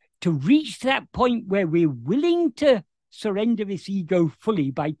 But to reach that point where we're willing to surrender this ego fully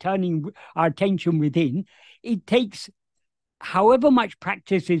by turning our attention within, it takes however much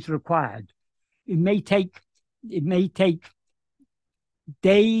practice is required. It may take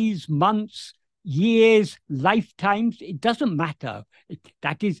days, months, years, lifetimes. It doesn't matter.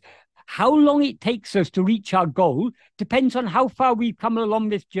 That is, how long it takes us to reach our goal depends on how far we've come along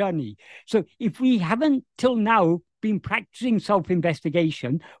this journey. So if we haven't till now been practicing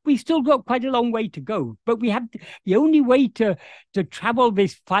self-investigation, we've still got quite a long way to go. But we have the only way to travel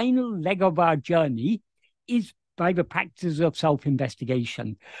this final leg of our journey is by the practice of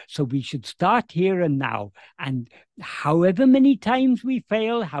self-investigation. So we should start here and now. And however many times we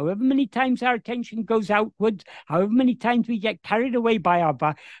fail, however many times our attention goes outwards, however many times we get carried away by our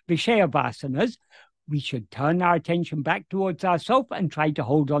Vishaya-vasanas, we should turn our attention back towards ourselves and try to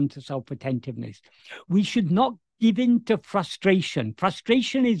hold on to self-attentiveness. We should not give in to frustration.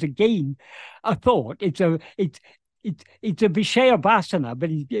 Frustration is, again, a thought. It's a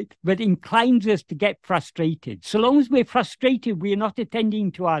Vishaya-vasana, but inclines us to get frustrated. So long as we're frustrated, we are not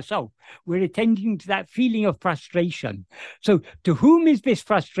attending to ourselves. We're attending to that feeling of frustration. So to whom is this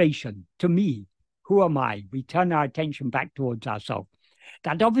frustration? To me. Who am I? We turn our attention back towards ourselves.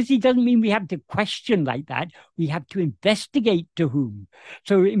 That obviously doesn't mean we have to question like that. We have to investigate to whom.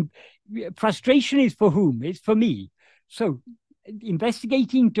 So frustration is for whom? It's for me. So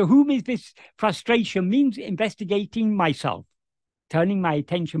investigating to whom is this frustration means investigating myself, turning my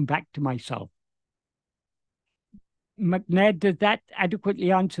attention back to myself. McNair, does that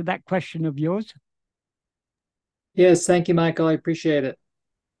adequately answer that question of yours? Yes, thank you, Michael. I appreciate it.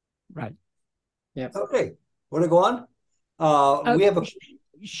 Right. Yeah. Okay. Want to go on? We have a.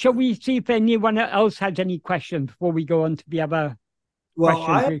 Shall we see if anyone else has any questions before we go on to the other Well,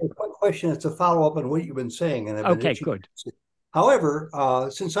 questions? I have a quick question. It's a follow-up on what you've been saying. And okay, good. However,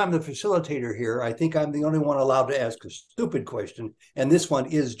 since I'm the facilitator here, I think I'm the only one allowed to ask a stupid question. And this one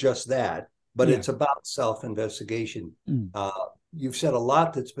is just that, but it's about self-investigation. You've said a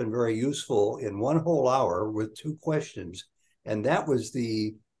lot that's been very useful in one whole hour with two questions. And that was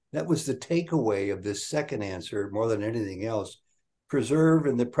the takeaway of this second answer more than anything else. Preserve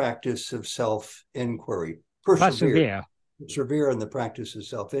in the practice of self-inquiry. Persevere in the practice of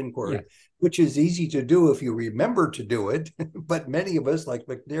self-inquiry, which is easy to do if you remember to do it. But many of us, like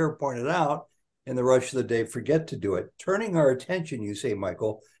McNair pointed out, in the rush of the day, forget to do it. Turning our attention, you say,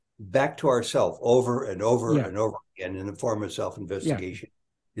 Michael, back to ourselves over and over and over again in the form of self-investigation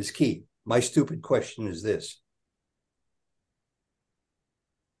is key. My stupid question is this.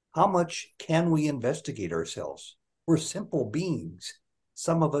 How much can we investigate ourselves? We're simple beings.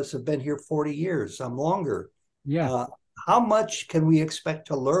 Some of us have been here 40 years, some longer. Yeah. How much can we expect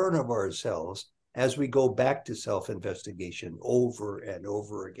to learn of ourselves as we go back to self-investigation over and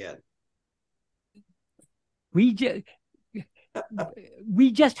over again? We just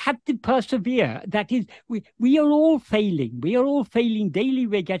we just have to persevere. That is, we are all failing. We are all failing daily.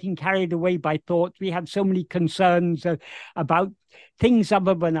 We're getting carried away by thoughts. We have so many concerns about things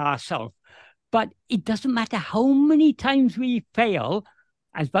other than ourselves. But it doesn't matter how many times we fail.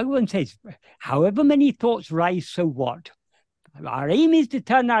 As Bhagavan says, however many thoughts rise, so what? Our aim is to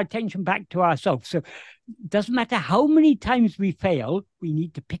turn our attention back to ourselves. So it doesn't matter how many times we fail, we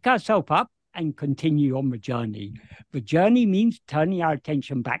need to pick ourselves up and continue on the journey. The journey means turning our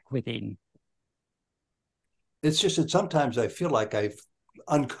attention back within. It's just that sometimes I feel like I've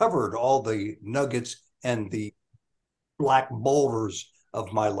uncovered all the nuggets and the black boulders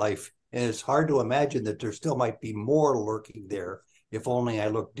of my life. And it's hard to imagine that there still might be more lurking there if only I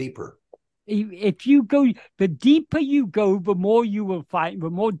look deeper. If you go, the deeper you go, the more you will find, the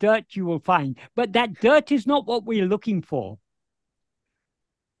more dirt you will find. But that dirt is not what we're looking for.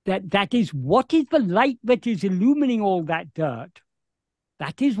 That is, what is the light that is illumining all that dirt?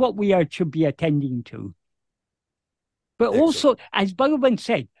 That is what we should be attending to. But Excellent. Also, as Bhagavan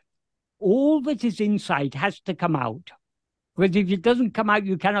said, all that is inside has to come out. Because if it doesn't come out,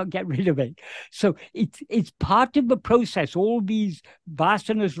 you cannot get rid of it. So it's part of the process, all these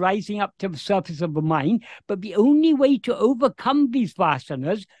vasanas rising up to the surface of the mind. But the only way to overcome these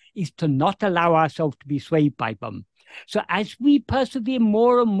vasanas is to not allow ourselves to be swayed by them. So as we persevere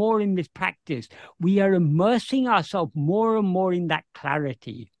more and more in this practice, we are immersing ourselves more and more in that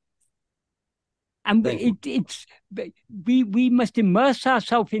clarity. And we must immerse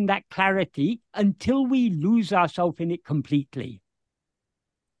ourselves in that clarity until we lose ourselves in it completely.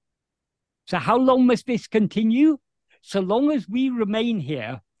 So how long must this continue? So long as we remain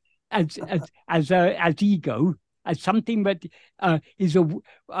here as ego, as something that is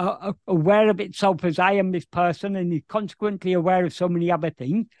aware of itself as I am this person and is consequently aware of so many other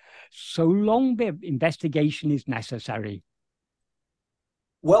things, so long the investigation is necessary.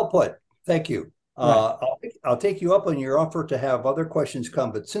 Well put. Thank you. Right. I'll take you up on your offer to have other questions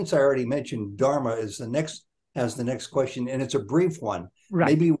come, but since I already mentioned Dharma is the next question, and it's a brief one, right.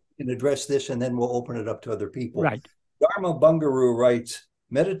 Maybe we can address this and then we'll open it up to other people. Right. Dharma Bungaroo writes,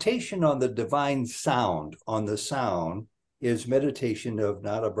 meditation on the divine sound, on the sound, is meditation of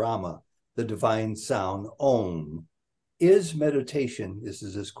Nada Brahma, the divine sound, Om. Is meditation, this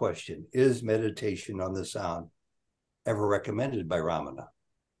is his question, is meditation on the sound ever recommended by Ramana?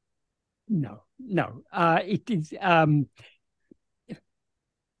 No. It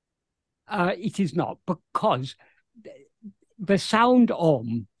is not, because the sound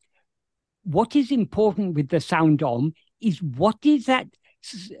Om, what is important with the sound Om is what is that,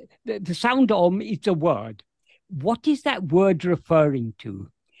 the sound Om is a word. What is that word referring to?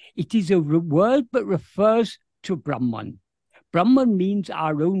 It is a word that refers to Brahman. Brahman means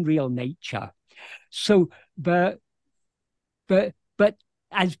our own real nature. So but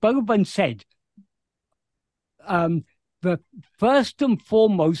as Bhagavan said, the first and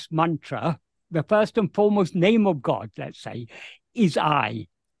foremost mantra, the first and foremost name of God, let's say, is I.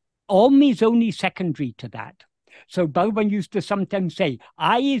 Om is only secondary to that. So Bhagavan used to sometimes say,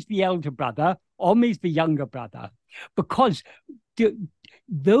 I is the elder brother, Om is the younger brother. Because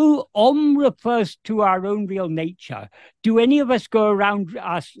though Om refers to our own real nature, do any of us go around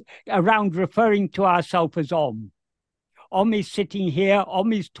referring to ourselves as Om? Om is sitting here,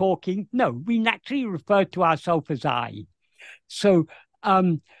 Om is talking. No, we naturally refer to ourselves as I. So,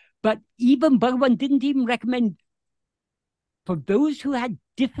 but even Bhagavan didn't even recommend, for those who had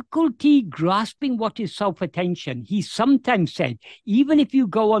difficulty grasping what is self-attention, he sometimes said, even if you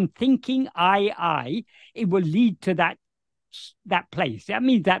go on thinking I, it will lead to that place. That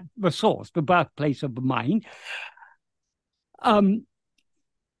means that the source, the birthplace of the mind. When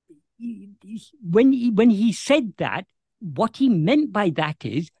he said that, what he meant by that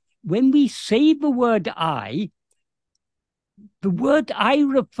is, when we say the word I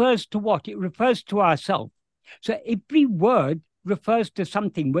refers to what? It refers to ourselves. So every word refers to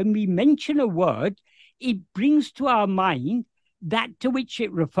something. When we mention a word, it brings to our mind that to which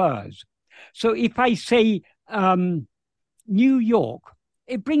it refers. So if I say New York,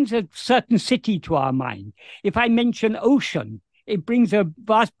 it brings a certain city to our mind. If I mention ocean, it brings a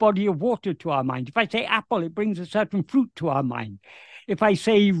vast body of water to our mind. If I say apple, it brings a certain fruit to our mind. If I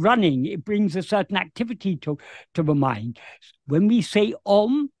say running, it brings a certain activity to the mind. When we say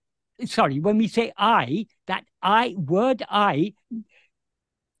when we say I, that word I,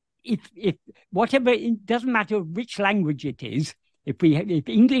 if whatever, it doesn't matter which language it is. If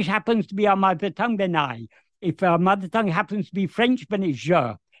English happens to be our mother tongue, then I. If our mother tongue happens to be French, then it's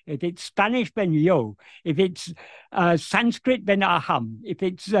je. If it's Spanish, then yo. If it's Sanskrit, then aham. If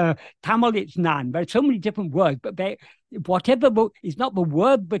it's Tamil, it's nan. There are so many different words, but whatever is not the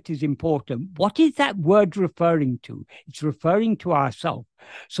word but is important. What is that word referring to? It's referring to ourselves.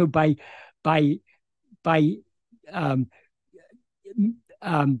 So by um,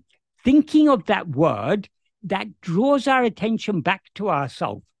 thinking of that word, that draws our attention back to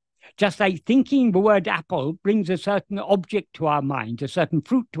ourselves. Just like thinking the word apple brings a certain object to our mind, a certain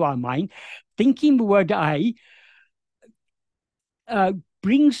fruit to our mind, thinking the word I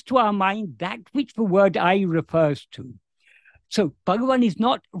brings to our mind that which the word I refers to. So Bhagavan is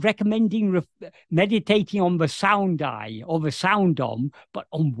not recommending meditating on the sound I or the sound om, but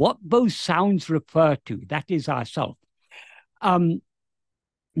on what those sounds refer to. That is ourself.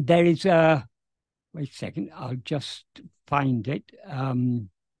 There is a, wait a second, I'll just find it.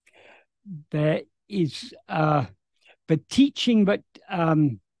 There is the teaching, but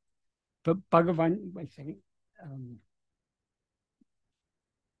Bhagavan, wait a second.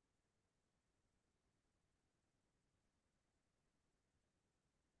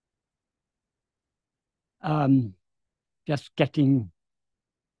 Just getting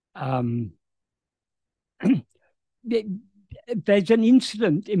there's an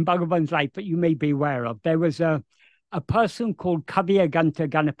incident in Bhagavan's life that you may be aware of. There was a person called Kavyaganta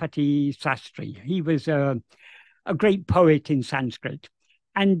Ganapati Sastri. He was a great poet in Sanskrit.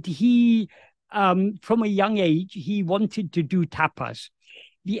 And he, from a young age, he wanted to do tapas.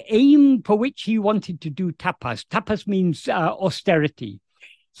 The aim for which he wanted to do tapas means austerity.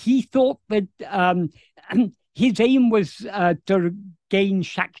 He thought that his aim was to gain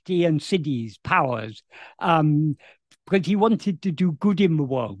Shakti and Siddhis, powers, because he wanted to do good in the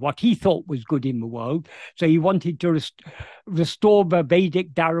world, what he thought was good in the world. So he wanted to restore the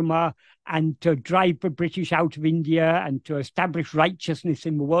Vedic Dharma and to drive the British out of India and to establish righteousness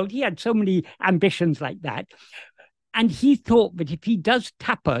in the world. He had so many ambitions like that. And he thought that if he does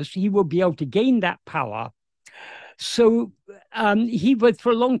tapas, he will be able to gain that power. So he was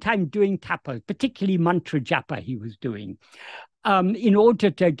for a long time doing tapas, particularly mantra japa he was doing, in order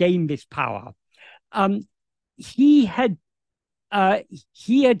to gain this power. He had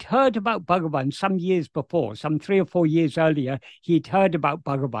heard about Bhagavan some years before, some 3 or 4 years earlier. He'd heard about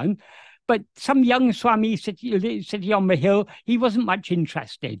Bhagavan, but some young Swami sitting on the hill, he wasn't much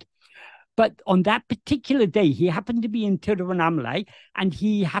interested. But on that particular day, he happened to be in Tiruvannamalai, and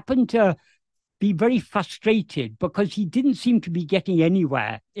he happened to be very frustrated because he didn't seem to be getting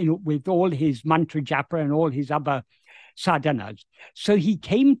anywhere with all his mantra japa and all his other sadhanas. So he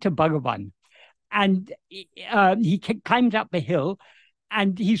came to Bhagavan, and he climbed up the hill,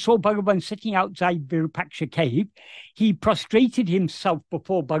 and he saw Bhagavan sitting outside Virupaksha cave. He prostrated himself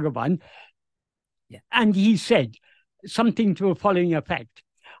before Bhagavan, and he said something to the following effect: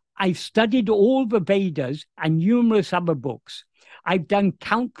 I've studied all the Vedas and numerous other books. I've done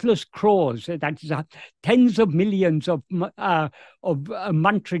countless crores, that is tens of millions of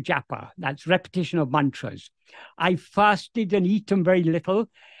mantra japa, that's repetition of mantras. I've fasted and eaten very little.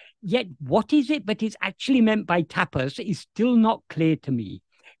 Yet what is it that is actually meant by tapas is still not clear to me.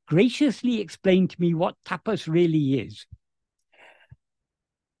 Graciously explain to me what tapas really is.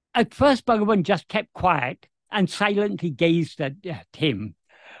 At first, Bhagavan just kept quiet and silently gazed at him.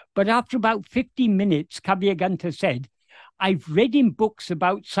 But after about 15 minutes, Kavyaganta said, I've read in books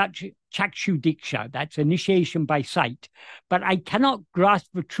about such chakshu diksha, that's initiation by sight, but I cannot grasp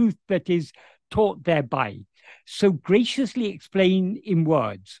the truth that is taught thereby. So graciously explain in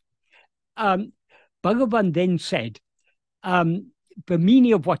words. Bhagavan then said, the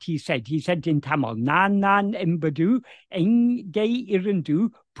meaning of what he said in Tamil, nan nan embadu enge irandu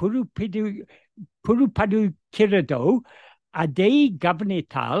purupadu kirado ade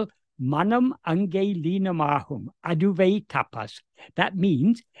govanital manam ange linamahum aduve tapas. That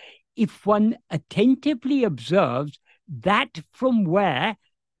means if one attentively observes that from where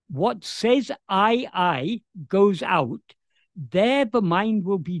what says I goes out, there the mind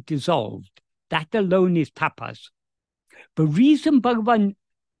will be dissolved. That alone is tapas. The reason Bhagavan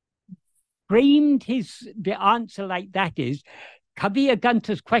framed the answer like that is,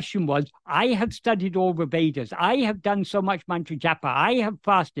 Kavyaganta's question was, I have studied all the Vedas. I have done so much mantra japa. I have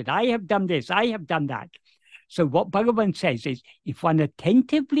fasted. I have done this. I have done that. So what Bhagavan says is, if one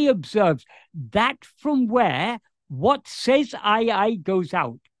attentively observes that from where what says I goes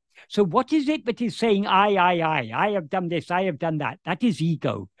out. So what is it that is saying I have done this, I have done that? That is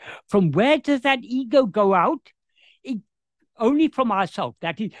ego. From where does that ego go out? Only from ourselves.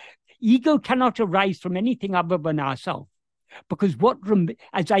 That is, ego cannot arise from anything other than ourselves. Because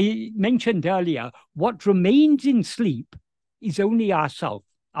as I mentioned earlier, what remains in sleep is only ourself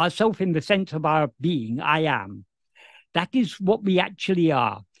in the sense of our being, I am. That is what we actually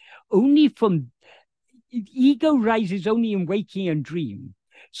are. Only from ego rises only in waking and dream.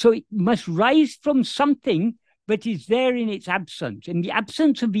 So it must rise from something that is there in its absence. In the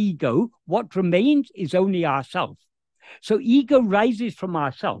absence of ego, what remains is only ourself. So ego rises from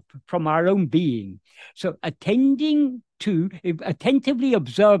ourself, from our own being. So attentively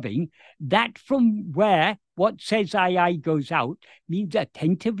observing that from where what says I goes out means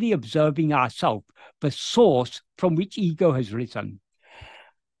attentively observing ourself, the source from which ego has risen.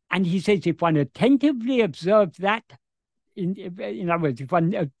 And he says, if one attentively observes that, in other words, if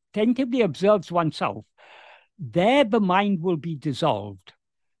one attentively observes oneself, there the mind will be dissolved.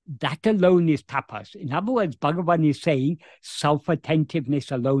 That alone is tapas. In other words, Bhagavan is saying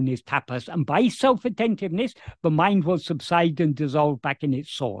self-attentiveness alone is tapas. And by self-attentiveness, the mind will subside and dissolve back in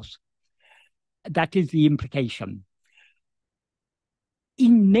its source. That is the implication.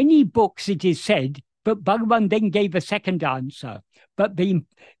 In many books, it is said, but Bhagavan then gave a second answer. But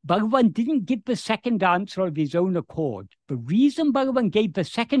Bhagavan didn't give the second answer of his own accord. The reason Bhagavan gave the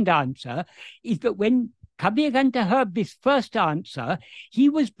second answer is that when Kaviranta heard this first answer, he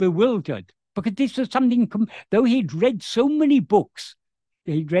was bewildered, because this was something, though he'd read so many books,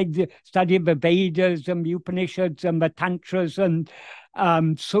 he'd read the study of the Vedas and the Upanishads and the Tantras and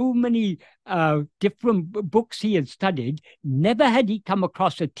so many different books he had studied, never had he come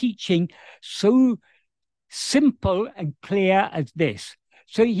across a teaching so simple and clear as this.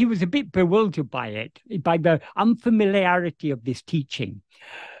 So he was a bit bewildered by it, by the unfamiliarity of this teaching.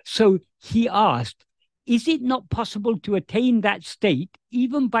 So he asked, is it not possible to attain that state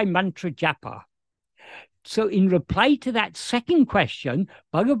even by mantra japa? So in reply to that second question,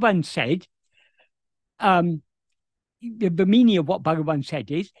 Bhagavan said, the meaning of what Bhagavan said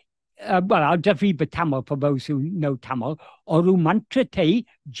is, well, I'll just read the Tamil for those who know Tamil. Oru mantra te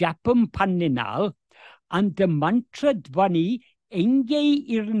japam panninal, and the mantra dvani enge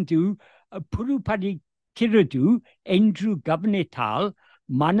irundu purupadi kiradu endru gavanital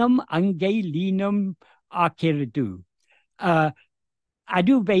manam ange linam akiradu.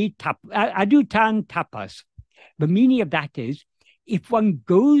 Adu tan tapas. The meaning of that is, if one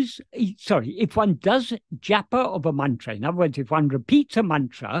does japa of a mantra, in other words, if one repeats a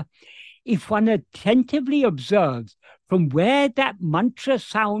mantra, if one attentively observes from where that mantra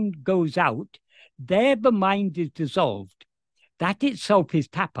sound goes out, there the mind is dissolved. That itself is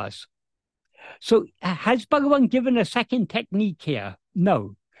tapas. So has Bhagavan given a second technique here?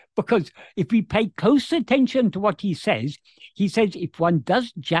 No. Because if we pay close attention to what he says if one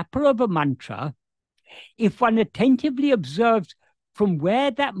does japa of a mantra, if one attentively observes from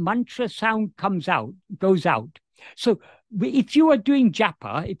where that mantra sound goes out. So if you are doing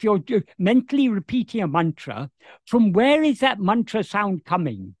japa, if you're mentally repeating a mantra, from where is that mantra sound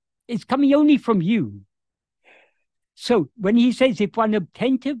coming? It's coming only from you. So when he says, if one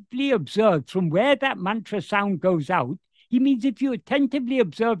attentively observes from where that mantra sound goes out, he means if you attentively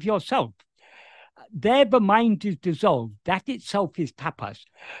observe yourself, there the mind is dissolved. That itself is tapas.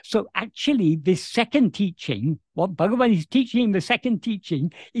 So actually, this second teaching, what Bhagavan is teaching in the second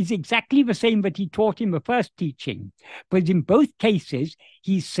teaching, is exactly the same that he taught in the first teaching. But in both cases,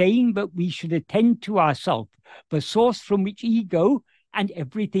 he's saying that we should attend to ourselves, the source from which ego and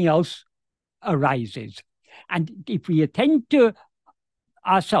everything else arises. And if we attend to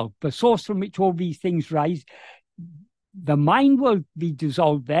ourselves, the source from which all these things rise, the mind will be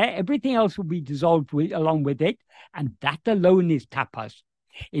dissolved there. Everything else will be dissolved along with it. And that alone is tapas.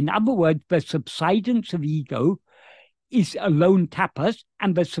 In other words, the subsidence of ego is alone tapas.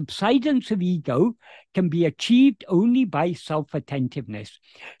 And the subsidence of ego can be achieved only by self-attentiveness.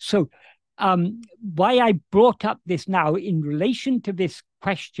 So why I brought up this now in relation to this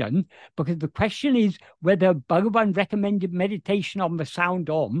question, because the question is whether Bhagavan recommended meditation on the sound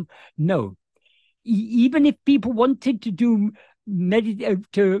Om. No. Even if people wanted to do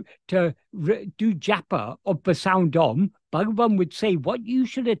japa of the sound Om, Bhagavan would say what you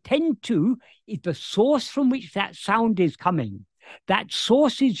should attend to is the source from which that sound is coming. That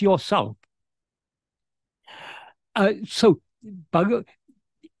source is yourself. So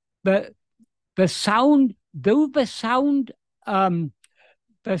the sound, though the sound Om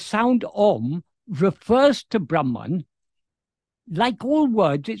refers to Brahman, like all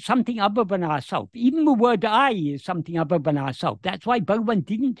words, it's something other than ourselves. Even the word I is something other than ourselves. That's why Bhagavan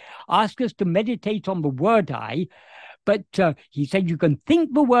didn't ask us to meditate on the word I, but he said you can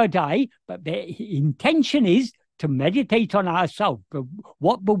think the word I, but the intention is to meditate on ourselves,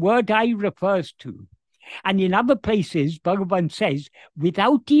 what the word I refers to. And in other places, Bhagavan says,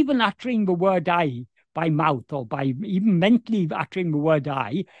 without even uttering the word I by mouth or by even mentally uttering the word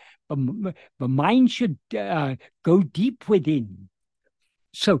I, the mind should go deep within.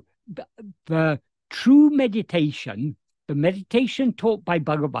 So the true meditation, the meditation taught by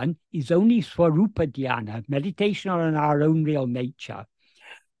Bhagavan, is only Swarupa Dhyana, meditation on our own real nature.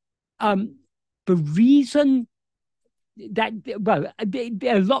 The reason that, well,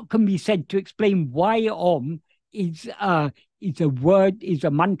 a lot can be said to explain why Om is a word, is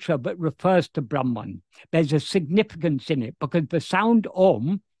a mantra, but refers to Brahman. There's a significance in it because the sound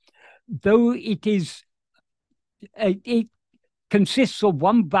Om, though it is, it consists of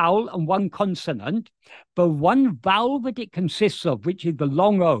one vowel and one consonant, the one vowel that it consists of, which is the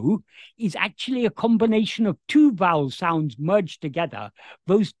long O, is actually a combination of two vowel sounds merged together.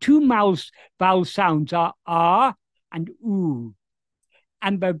 Those two vowel sounds are R and U,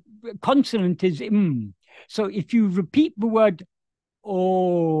 and the consonant is M. So if you repeat the word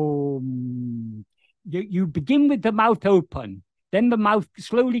Om, you begin with the mouth open, then the mouth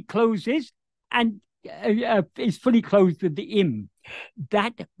slowly closes and is fully closed with the im.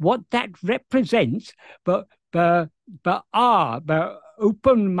 What that represents, the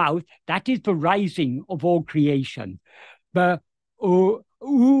open mouth, that is the rising of all creation. The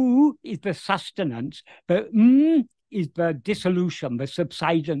u is the sustenance. The is the dissolution, the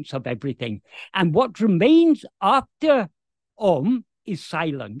subsidence of everything. And what remains after Om is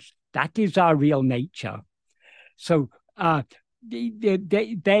silence. That is our real nature. So there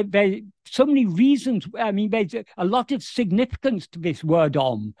so many reasons. I mean, there's a lot of significance to this word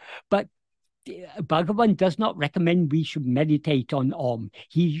Om, but Bhagavan does not recommend we should meditate on Om.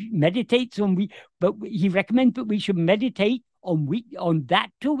 He meditates on but he recommends that we should meditate on that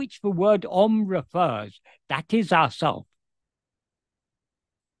to which the word Om refers. That is ourself.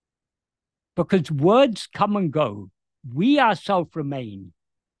 Because words come and go. We ourselves remain.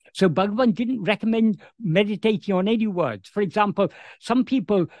 So Bhagavan didn't recommend meditating on any words. For example, some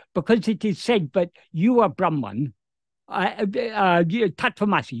people, because it is said, but you are Brahman,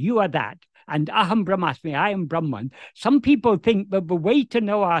 Tattvamasi, you are that, and Aham Brahmasmi, I am Brahman. Some people think that the way to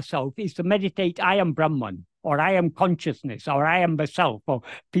know ourselves is to meditate, I am Brahman, or I am consciousness, or I am the self, or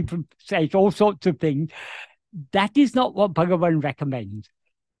people say all sorts of things. That is not what Bhagavan recommends.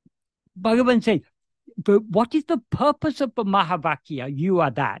 Bhagavan says, but what is the purpose of the Mahavakya? You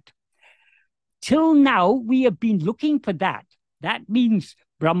are that. Till now, we have been looking for that. That means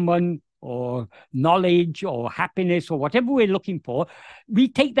Brahman or knowledge or happiness or whatever we're looking for. We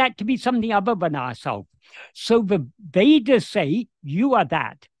take that to be something other than ourselves. So the Vedas say, you are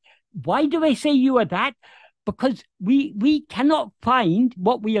that. Why do they say you are that? Because we cannot find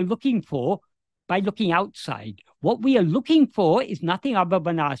what we are looking for by looking outside. What we are looking for is nothing other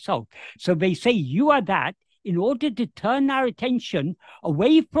than ourselves. So they say, you are that, in order to turn our attention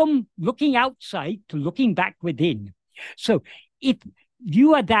away from looking outside to looking back within. So if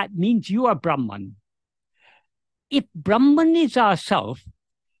you are that means you are Brahman. If Brahman is ourself,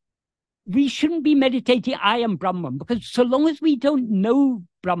 we shouldn't be meditating, I am Brahman, because so long as we don't know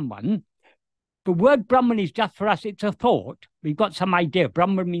Brahman, the word Brahman is just for us, it's a thought. We've got some idea.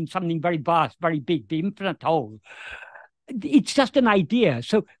 Brahman means something very vast, very big, the infinite whole. It's just an idea.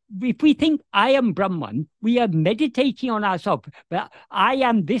 So if we think I am Brahman, we are meditating on ourselves. But I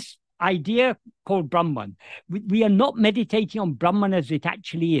am this idea called Brahman. We are not meditating on Brahman as it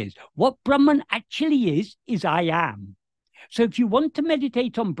actually is. What Brahman actually is I am. So if you want to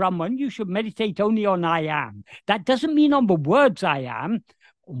meditate on Brahman, you should meditate only on I am. That doesn't mean on the words I am,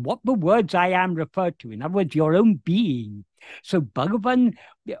 on what the words I am refer to. In other words, your own being. So Bhagavan,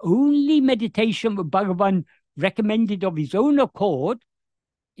 the only meditation that Bhagavan recommended of his own accord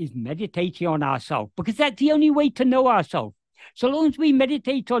is meditating on ourselves, because that's the only way to know ourselves. So long as we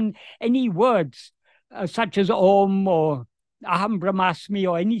meditate on any words such as Om or Aham Brahmasmi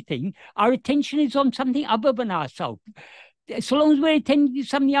or anything, our attention is on something other than ourselves. So long as we're attending to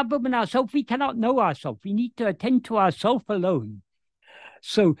something other than ourselves, we cannot know ourselves. We need to attend to ourselves alone.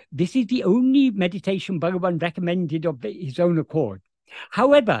 So this is the only meditation Bhagavan recommended of his own accord.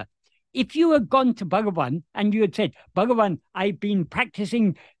 However, if you had gone to Bhagavan and you had said, Bhagavan, I've been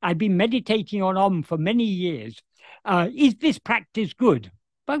meditating on Om for many years. Is this practice good?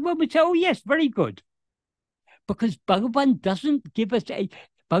 Bhagavan would say, oh, yes, very good. Because Bhagavan doesn't give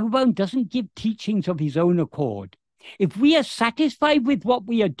teachings of his own accord. If we are satisfied with what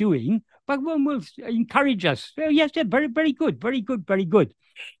we are doing, Bhagavan will encourage us. Oh, yes, very, very good, very good, very good.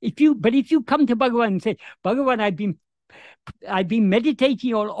 If you come to Bhagavan and say, Bhagavan, I've been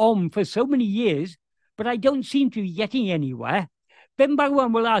meditating on Om for so many years, but I don't seem to be getting anywhere, then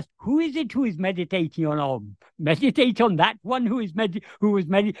Bhagavan will ask, who is it who is meditating on Om? Meditate on that one who is meditate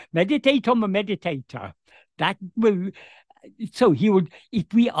on the meditator. That will. So he would,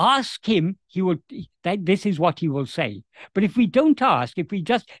 if we ask him, he would, this is what he will say. But if we don't ask, if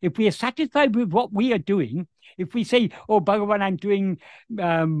we are satisfied with what we are doing, if we say, oh, Bhagavan, I'm doing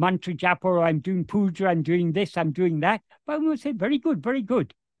mantra japa, or I'm doing puja, I'm doing this, I'm doing that, Bhagavan will say, very good, very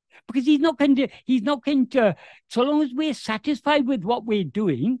good. Because he's not going to, so long as we're satisfied with what we're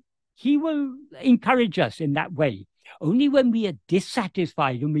doing, he will encourage us in that way. Only when we are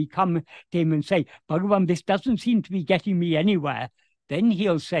dissatisfied and we come to him and say, Bhagavan, this doesn't seem to be getting me anywhere, then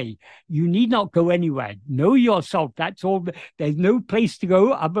he'll say, you need not go anywhere. Know yourself. That's all. There's no place to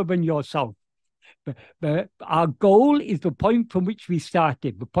go other than yourself. But our goal is the point from which we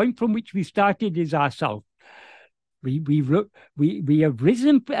started. The point from which we started is ourself. We have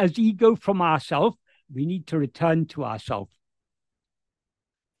risen as ego from ourself. We need to return to ourself.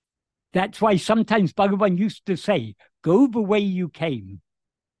 That's why sometimes Bhagavan used to say, go the way you came.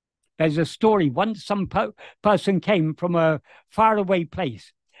 There's a story. Once some person came from a faraway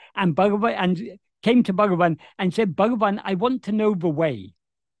place and came to Bhagavan and said, Bhagavan, I want to know the way.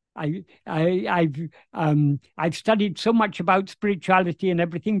 I've studied so much about spirituality and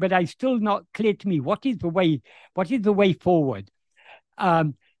everything, but it's still not clear to me what is the way. What is the way forward?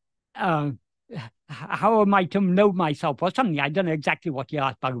 How am I to know myself or something? I don't know exactly what he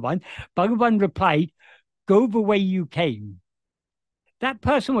asked Bhagavan. Bhagavan replied, go the way you came. That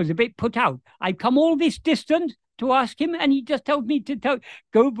person was a bit put out. I've come all this distance to ask him, and he just told me to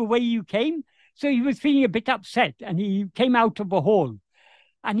go the way you came. So he was feeling a bit upset, and he came out of the hall.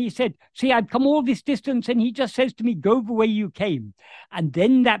 And he said, see, I've come all this distance, and he just says to me, go the way you came. And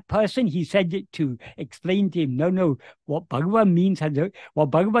then that person he said it to explained to him, no, what Bhagavan means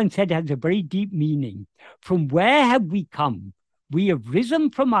what Bhagavan said has a very deep meaning. From where have we come? We have risen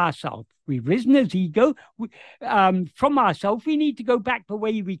from ourselves. We've risen as ego. From ourselves, we need to go back the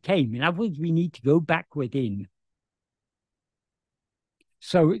way we came. In other words, we need to go back within.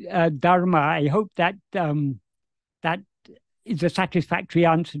 So, Dharma, I hope that that is a satisfactory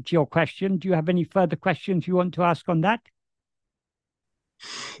answer to your question. Do you have any further questions you want to ask on that?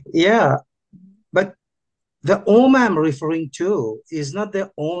 Yeah, but the Om I'm referring to is not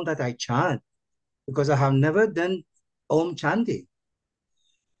the Om that I chant, because I have never done Om chanting.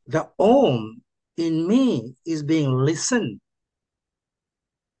 The Om in me is being listened.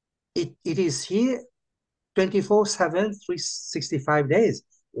 It is here 24/7, 365 days,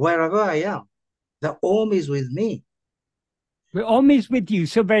 wherever I am. The Om is with me. Well, Om is with you.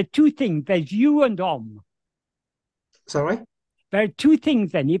 So there are two things. There's you and Om. Sorry? There are two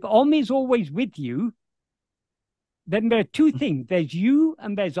things then. If Om is always with you, then there are two things. There's you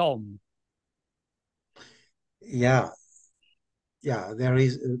and there's Om. Yeah. Yeah, there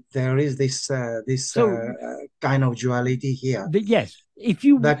is this kind of duality here. Yes. If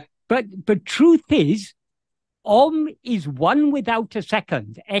you but truth is, Om is one without a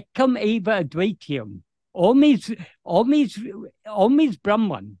second. Ekam eva advaitiyam. Om is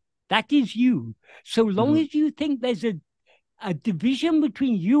Brahman. That is you. So long as you think there's a division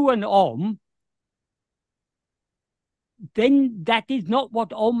between you and Om, then that is not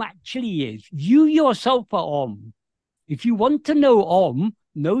what Om actually is. You yourself are Om. If you want to know Om,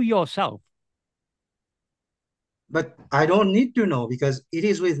 know yourself. But I don't need to know, because it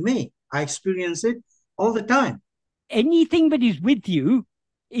is with me. I experience it all the time. Anything that is with you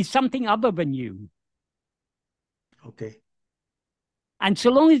is something other than you. Okay. And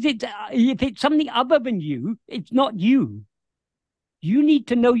so long as if it's something other than you, it's not you. You need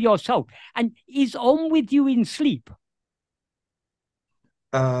to know yourself. And is Om with you in sleep?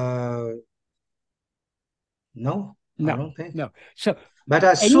 No, I don't think. No. So, but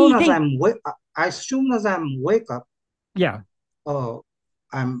as soon as I'm wake up, yeah. Oh,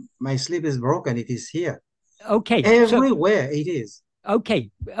 my sleep is broken. It is here. Okay. Everywhere it is. Okay.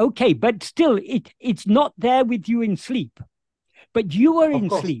 But still, it's not there with you in sleep. But you are in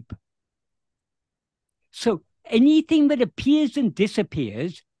sleep. So anything that appears and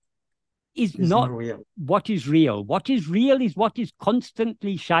disappears is not real. What is real. What is real is what is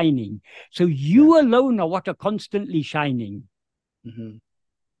constantly shining. So you alone are what are constantly shining.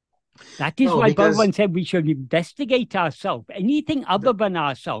 That is why Bhagavan said we should investigate ourselves. Anything other than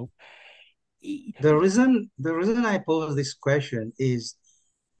ourselves. The reason I pose this question is,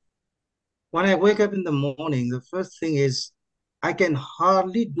 when I wake up in the morning, the first thing is I can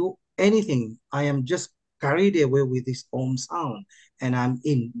hardly do anything. I am just carried away with this Om sound, and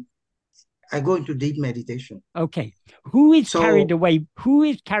I go into deep meditation. Okay. Who is carried away? Who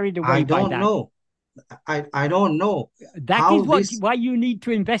is carried away by that? I don't know. I don't know That how is this. why you need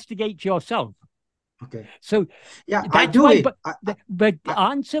to investigate yourself. Okay. So Yeah, I that's do why. it. But the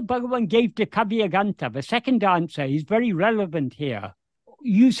answer Bhagavan gave to Kavyaganta, the second answer, is very relevant here.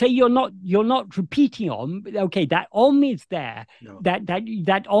 You say you're not repeating Om. Okay, that Om is there. No.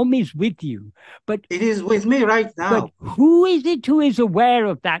 That Om is with you. But It is with me right but now. who is it who is aware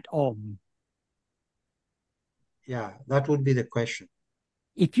of that Om? Yeah, that would be the question.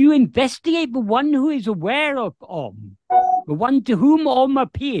 If you investigate the one who is aware of Om, the one to whom Om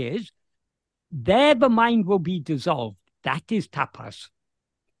appears, there the mind will be dissolved. That is tapas.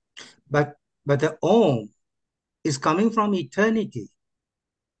 But the Om is coming from eternity.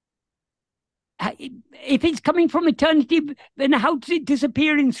 If it's coming from eternity, then how does it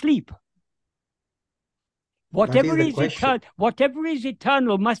disappear in sleep? Whatever is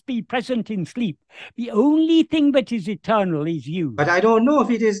eternal must be present in sleep. The only thing that is eternal is you. But I don't know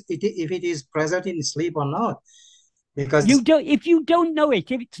if it is present in sleep or not, because if you don't know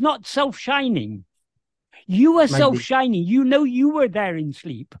it, if it's not self-shining, you are self-shining. You know you were there in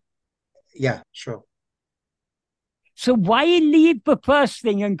sleep. Yeah, sure. So why leave the first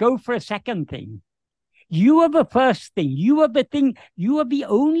thing and go for a second thing? You are the first thing. You are the thing. You are the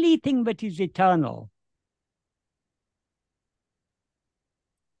only thing that is eternal.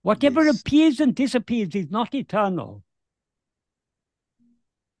 Whatever appears and disappears is not eternal.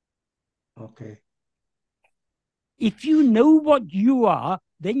 Okay. If you know what you are,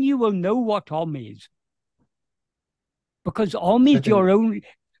 then you will know what Om is. Because Om is your own.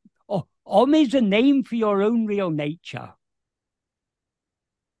 Om is a name for your own real nature.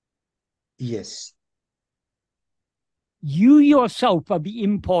 Yes. You yourself are the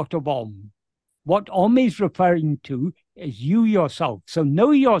import of Om. What Om is referring to is you yourself. So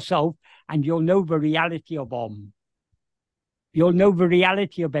know yourself and you'll know the reality of Om. You'll know the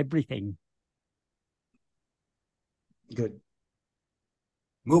reality of everything. Good.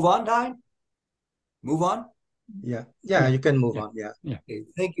 Move on, Dine? Move on? Yeah, you can move on. Yeah. Okay,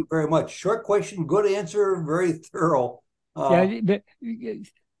 thank you very much. Short question, good answer, very thorough.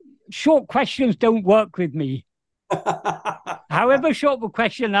 Short questions don't work with me. However short the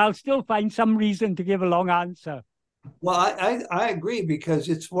question, I'll still find some reason to give a long answer. Well, I agree, because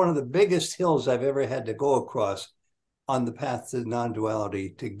it's one of the biggest hills I've ever had to go across on the path to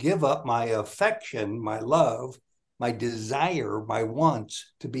non-duality, to give up my affection, my love, my desire, my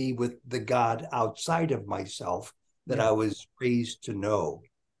wants to be with the God outside of myself that I was raised to know.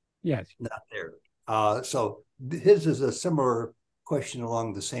 Yes. Not there. So his is a similar question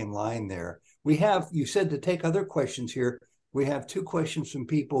along the same line there. You said to take other questions here. We have two questions from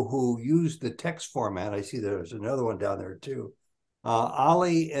people who use the text format. I see there's another one down there too.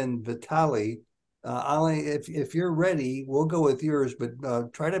 Ali and Vitali. Ali, if you're ready, we'll go with yours, but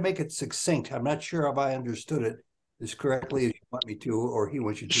try to make it succinct. I'm not sure if I understood it as correctly as you want me to, or he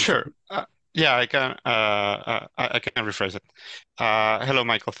wants you to. Sure. Yeah, I can. I can rephrase it. Hello,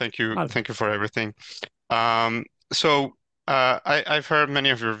 Michael. Thank you. Hello. Thank you for everything. I've heard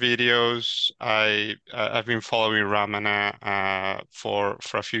many of your videos. I've been following Ramana for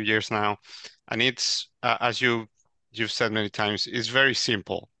a few years now, and it's as you've said many times, it's very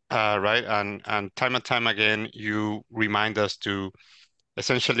simple, right? And time and time again, you remind us to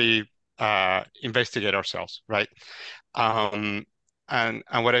essentially investigate ourselves, right? And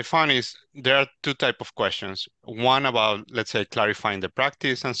what I found is there are two types of questions. One about, let's say, clarifying the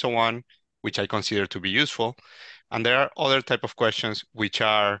practice and so on, which I consider to be useful. And there are other type of questions which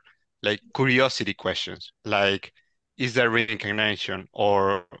are like curiosity questions, like, is there reincarnation,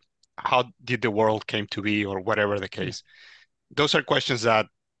 or how did the world came to be, or whatever the case. Those are questions that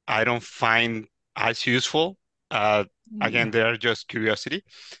I don't find as useful. Again, they are just curiosity.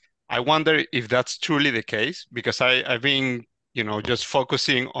 I wonder if that's truly the case, because I've been, just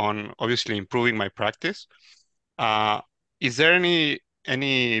focusing on obviously improving my practice. Is there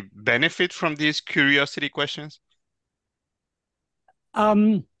any benefit from these curiosity questions?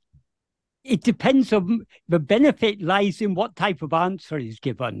 It depends on the benefit lies in what type of answer is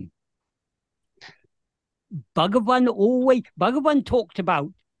given. Bhagavan talked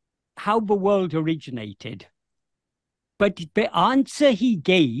about how the world originated. But the answer he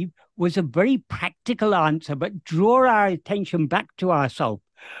gave was a very practical answer, but draw our attention back to ourselves.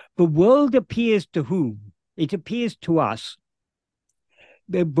 The world appears to whom? It appears to us.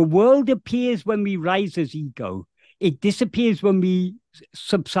 The world appears when we rise as ego. It disappears when we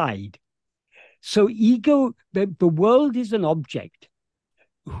subside. So ego, the world is an object.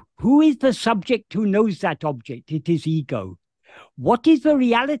 Who is the subject who knows that object? It is ego. What is the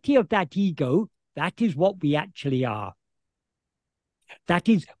reality of that ego? That is what we actually are. That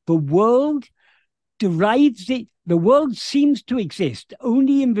is, the world derives it, the world seems to exist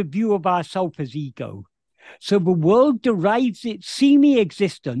only in the view of ourself as ego. So the world derives its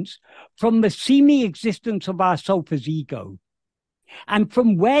semi-existence from the semi-existence of ourself as ego. And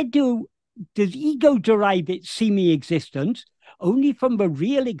from where does ego derive its semi-existence? Only from the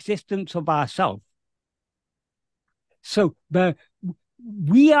real existence of ourself. So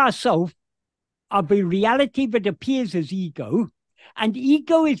we ourselves are the reality that appears as ego, and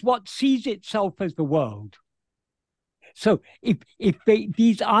ego is what sees itself as the world. So if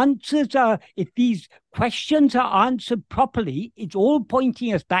these questions are answered properly, it's all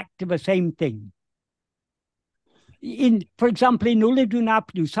pointing us back to the same thing. For example, in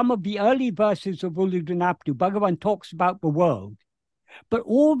Uludunapadu, some of the early verses of Uludunapadu, Bhagavan talks about the world. But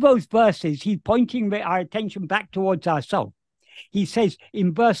all those verses, he's pointing our attention back towards ourselves. He says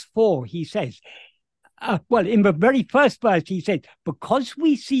in verse 4, he says, in the very first verse, he says, because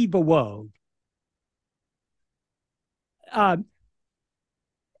we see the world, accepting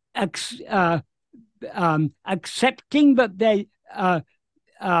that there's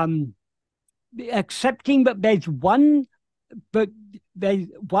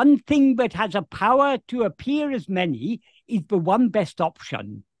one thing that has a power to appear as many is the one best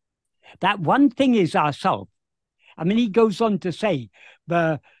option. That one thing is ourself. I mean, he goes on to say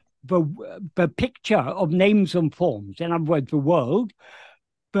the picture of names and forms, in other words, the world,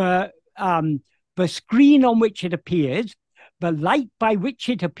 the screen on which it appears, the light by which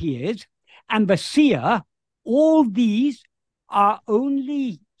it appears, and the seer, all these are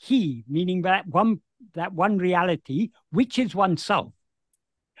only he, meaning that one reality, which is oneself.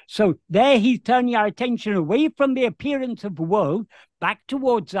 So there he's turning our attention away from the appearance of the world back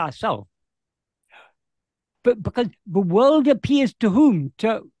towards ourselves. But because the world appears to whom?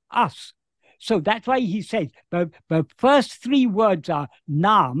 To us. So that's why he says the first three words are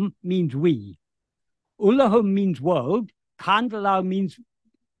Nam means we, Ulahum means world, Kandala means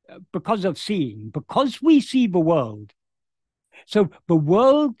because of seeing, because we see the world. So the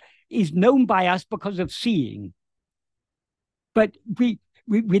world is known by us because of seeing. But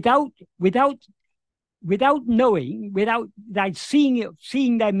without knowing, without seeing it,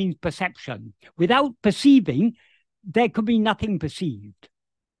 seeing there means perception. Without perceiving, there could be nothing perceived.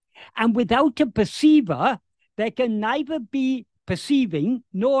 And without a perceiver, there can neither be perceiving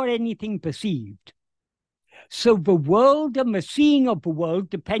nor anything perceived. So the world and the seeing of the world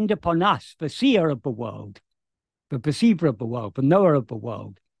depend upon us, the seer of the world, the perceiver of the world, the knower of the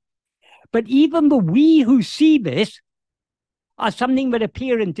world. But even the we who see this are something that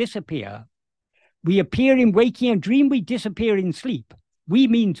appear and disappear. We appear in waking and dream, we disappear in sleep. We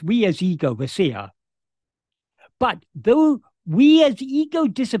means we as ego, the seer. But though we as ego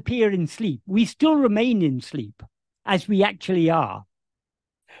disappear in sleep, we still remain in sleep as we actually are.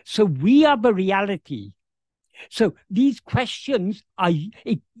 So we are the reality. So these questions are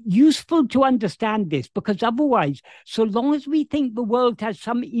useful to understand this, because otherwise, so long as we think the world has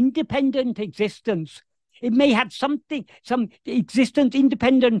some independent existence, it may have some existence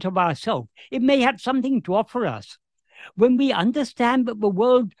independent of ourselves. It may have something to offer us. When we understand that the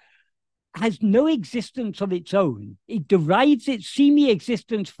world has no existence of its own, it derives its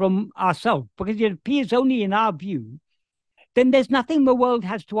semi-existence from ourselves because it appears only in our view, then there's nothing the world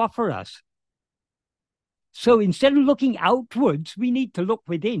has to offer us. So instead of looking outwards, we need to look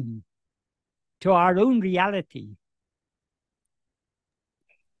within to our own reality.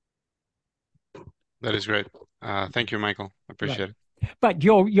 That is great. Thank you, Michael. I appreciate it. But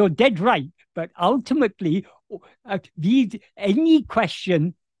you're dead right. But ultimately, any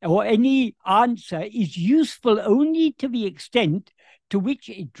question or any answer is useful only to the extent to which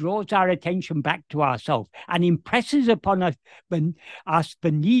it draws our attention back to ourselves and impresses upon us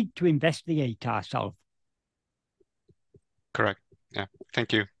the need to investigate ourselves. Correct. Yeah.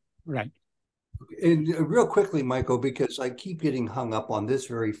 Thank you. Right. And real quickly, Michael, because I keep getting hung up on this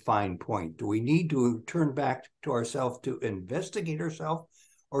very fine point. Do we need to turn back to ourselves to investigate ourselves,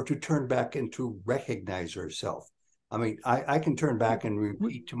 or to turn back and to recognize ourselves? I mean, I can turn back and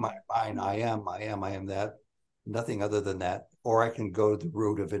repeat to my mind, I am that, nothing other than that. Or I can go the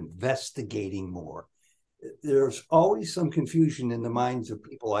route of investigating more. There's always some confusion in the minds of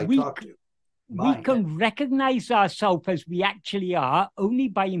people I talk to. We can recognize ourselves as we actually are only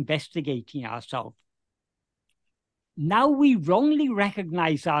by investigating ourselves. Now we wrongly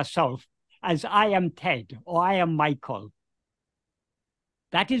recognize ourselves as I am Ted or I am Michael.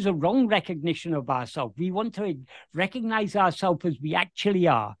 That is a wrong recognition of ourselves. We want to recognize ourselves as we actually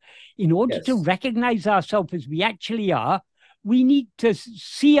are. In order to recognize ourselves as we actually are, we need to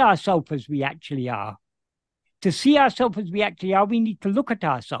see ourselves as we actually are. To see ourselves as we actually are, we need to look at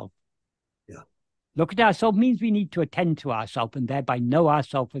ourselves. Yeah. Look at ourselves means we need to attend to ourselves and thereby know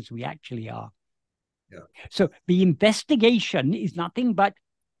ourselves as we actually are. Yeah. So the investigation is nothing but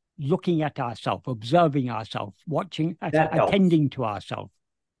looking at ourselves, observing ourselves, watching, attending to ourselves.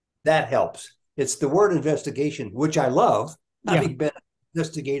 That helps. It's the word investigation, which I love, having been an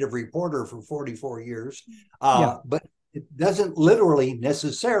investigative reporter for 44 years. But it doesn't literally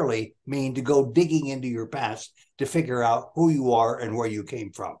necessarily mean to go digging into your past to figure out who you are and where you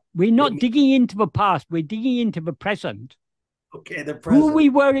came from. We're not digging into the past, we're digging into the present. Okay, the present. Who we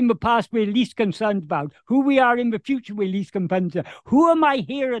were in the past, we're least concerned about. Who we are in the future, we're least concerned about. Who am I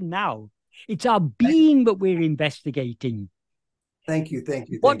here and now? It's our being that we're investigating. Thank you.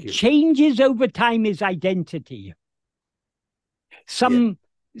 What changes over time is identity. Some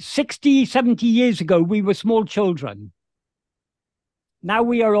 60, 70 years ago, we were small children. Now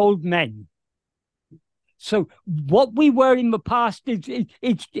we are old men. So what we were in the past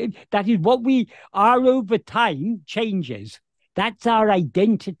that is what we are over time changes. That's our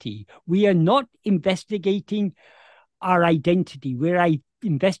identity. We are not investigating our identity. We're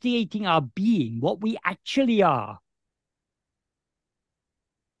investigating our being, what we actually are.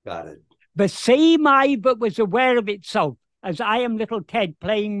 Got it. The same I that was aware of itself as I am little Ted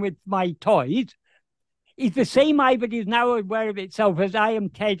playing with my toys is the same I that is now aware of itself as I am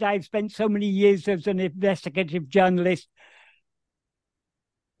Ted. I've spent so many years as an investigative journalist.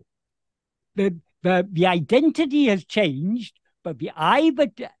 The identity has changed, but the I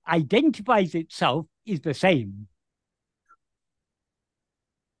that identifies itself is the same.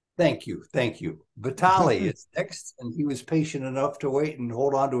 Thank you. Vitaly is next, and he was patient enough to wait and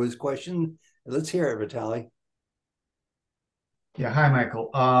hold on to his question. Let's hear it, Vitaly. Yeah, hi,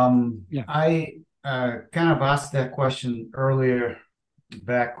 Michael. I kind of asked that question earlier,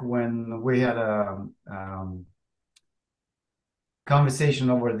 back when we had a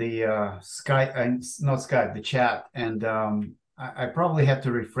conversation over the the chat, and I probably had to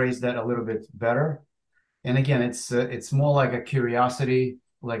rephrase that a little bit better. And again, it's more like a curiosity,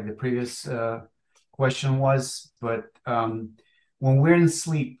 like the previous question was. But when we're in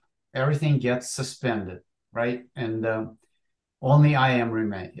sleep, everything gets suspended, right? And only I am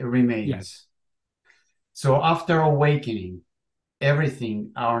remains. Yes. So after awakening,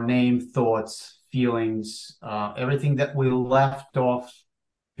 everything, our name, thoughts, feelings, everything that we left off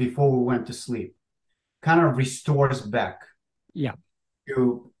before we went to sleep, kind of restores back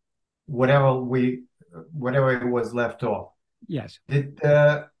to whatever it was left off. Yes. Did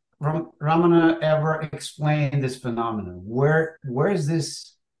Ramana ever explain this phenomenon? Where is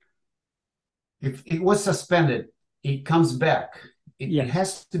this? If it was suspended, it comes back. It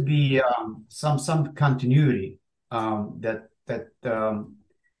has to be some continuity that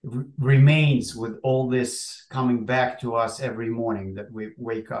remains with all this coming back to us every morning that we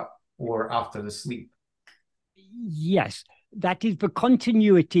wake up or after the sleep. Yes, that is the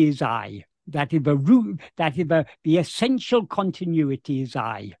continuity is I. That is the root. That is the essential continuity is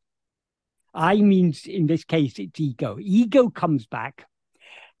I. I means in this case it's ego. Ego comes back,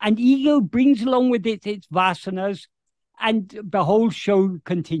 and ego brings along with it its vasanas, and the whole show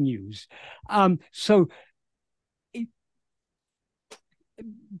continues. The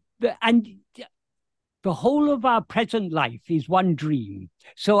whole of our present life is one dream.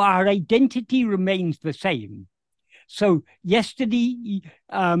 So our identity remains the same. So yesterday,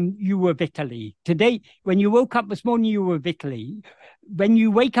 you were Vitaly. Today, when you woke up this morning, you were Vitaly. When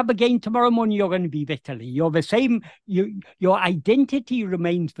you wake up again tomorrow morning, you're going to be Vitaly. You're the same. Your identity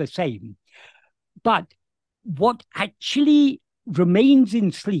remains the same. But what actually remains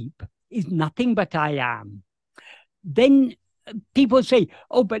in sleep is nothing but I am. Then people say,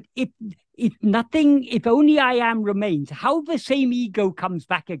 oh, but if only I am remains, how the same ego comes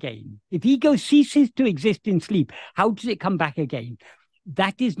back again? If ego ceases to exist in sleep, how does it come back again?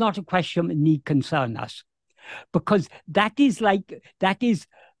 That is not a question that need concern us, because that is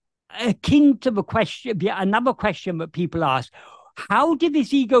akin to the question, another question that people ask: how did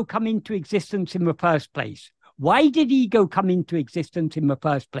this ego come into existence in the first place? Why did ego come into existence in the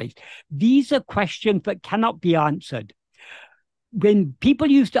first place? These are questions that cannot be answered. When people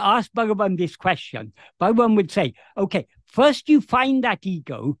used to ask Bhagavan this question, Bhagavan would say, okay, first you find that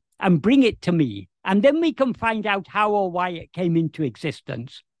ego and bring it to me, and then we can find out how or why it came into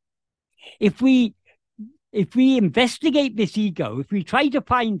existence. If we investigate this ego, if we try to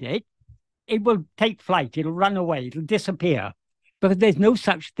find it, it will take flight, it'll run away, it'll disappear. But there's no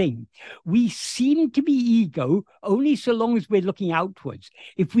such thing. We seem to be ego only so long as we're looking outwards.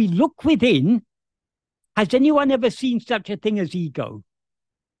 If we look within, has anyone ever seen such a thing as ego?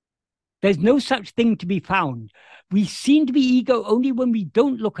 There's no such thing to be found. We seem to be ego only when we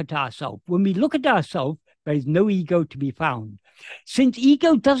don't look at ourselves. When we look at ourselves, there is no ego to be found. Since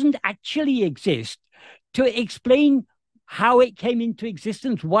ego doesn't actually exist, to explain how it came into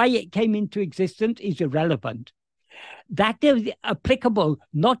existence, why it came into existence is irrelevant. That is applicable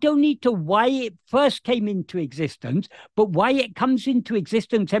not only to why it first came into existence, but why it comes into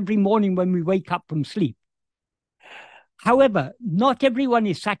existence every morning when we wake up from sleep. However, not everyone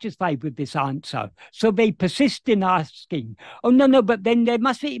is satisfied with this answer, so they persist in asking, oh, no, but then it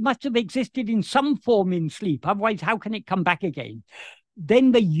must have existed in some form in sleep, otherwise how can it come back again?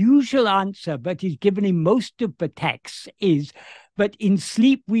 Then the usual answer that is given in most of the texts is that in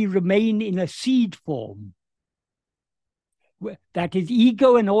sleep we remain in a seed form. That is,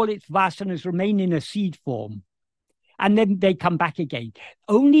 ego and all its vasanas remain in a seed form, and then they come back again.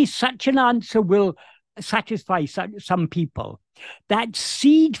 Only such an answer will satisfy some people. That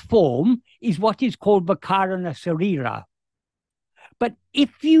seed form is what is called Vakarana Sarira. But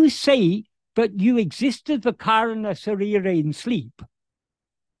if you say that you exist as Vakarana Sarira in sleep,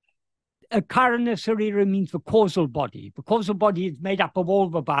 a Karana Sarira means the causal body. The causal body is made up of all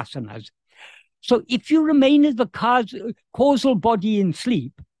the vasanas. So if you remain as the causal body in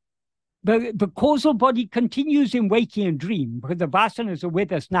sleep, the causal body continues in waking and dream, because the vasanas are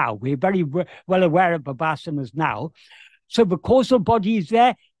with us now. We're very well aware of the vasanas now. So the causal body is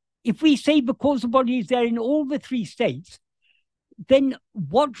there. If we say the causal body is there in all the three states, then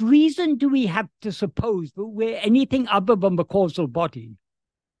what reason do we have to suppose that we're anything other than the causal body?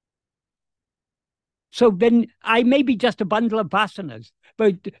 So then I may be just a bundle of vasanas,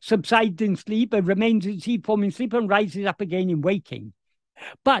 but subsides in sleep and remains in seed form in sleep and rises up again in waking.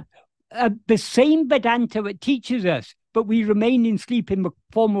 But the same Vedanta that teaches us, but we remain in sleep in the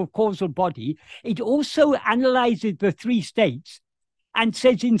form of causal body, it also analyzes the three states and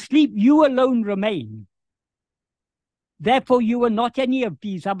says in sleep, you alone remain. Therefore, you are not any of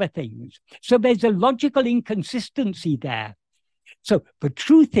these other things. So there's a logical inconsistency there. So the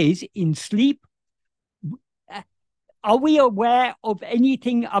truth is, in sleep, are we aware of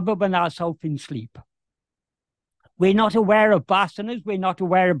anything other than ourselves in sleep? We're not aware of vasanas. We're not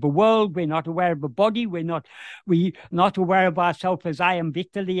aware of the world. We're not aware of the body. We're not aware of ourselves as I am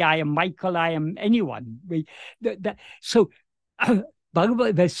Vitaly, I am Michael, I am anyone. So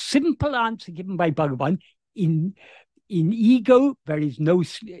the simple answer given by Bhagavan, in ego, there is no,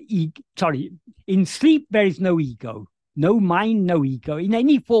 in sleep, there is no ego, no mind, no ego, in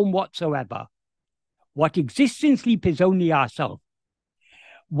any form whatsoever. What exists in sleep is only ourselves.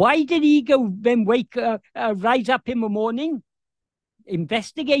 Why did ego then rise up in the morning?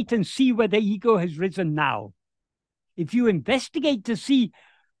 Investigate and see whether ego has risen now. If you investigate to see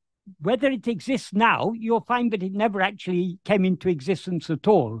whether it exists now, you'll find that it never actually came into existence at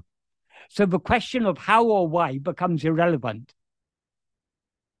all. So the question of how or why becomes irrelevant.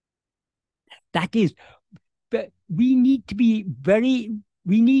 That is, we need to be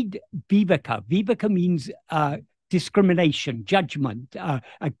we need viveka. Viveka means discrimination, judgment, a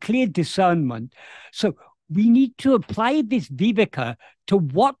clear discernment. So we need to apply this viveka to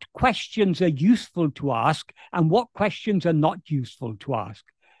what questions are useful to ask and what questions are not useful to ask.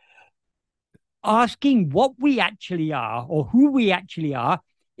 Asking what we actually are or who we actually are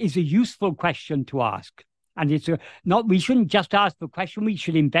is a useful question to ask. And it's we shouldn't just ask the question, we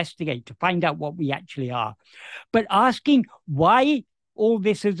should investigate to find out what we actually are. But asking why all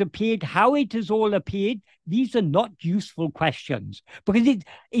this has appeared, how it has all appeared, these are not useful questions, because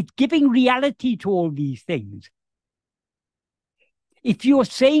it's giving reality to all these things. If you're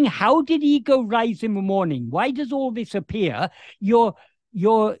saying, how did ego rise in the morning? Why does all this appear? You're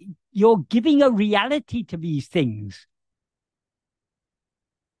giving a reality to these things.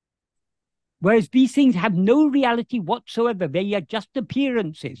 Whereas these things have no reality whatsoever. They are just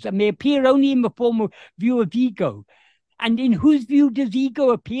appearances, and they appear only in the form of view of ego. And in whose view does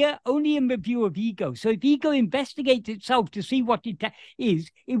ego appear? Only in the view of ego. So if ego investigates itself to see what it is,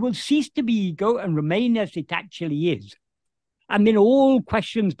 it will cease to be ego and remain as it actually is. And then all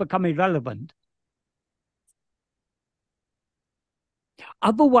questions become irrelevant.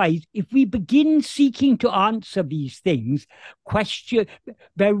 Otherwise, if we begin seeking to answer these things,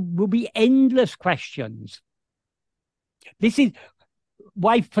 there will be endless questions. This is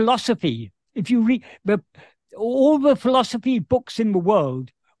why philosophy, if you read all the philosophy books in the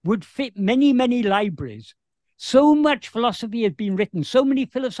world, would fit many, many libraries. So much philosophy has been written, so many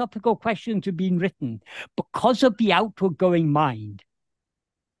philosophical questions have been written because of the outward going mind.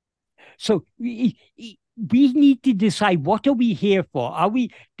 So we need to decide, what are we here for?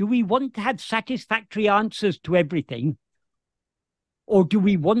 Do we want to have satisfactory answers to everything? Or do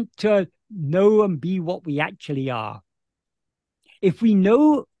we want to know and be what we actually are? If we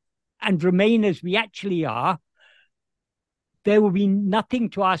know and remain as we actually are, there will be nothing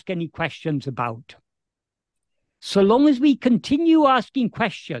to ask any questions about. So long as we continue asking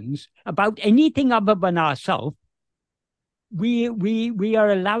questions about anything other than ourselves, we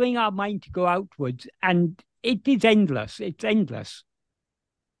are allowing our mind to go outwards, and it is endless. It's endless.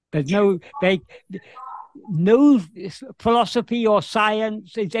 There's no philosophy or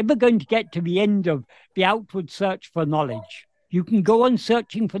science is ever going to get to the end of the outward search for knowledge. You can go on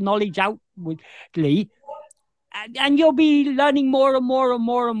searching for knowledge outwardly, and you'll be learning more and more and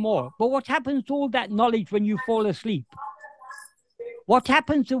more and more. But what happens to all that knowledge when you fall asleep? What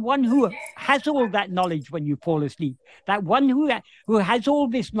happens to one who has all that knowledge when you fall asleep? That one who has all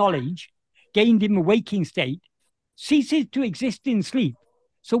this knowledge gained in the waking state ceases to exist in sleep.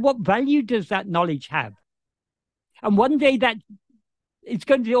 So what value does that knowledge have? And one day that it's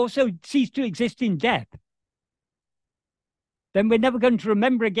going to also cease to exist in death. Then we're never going to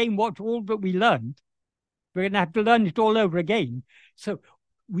remember again all that we learned. We're going to have to learn it all over again. So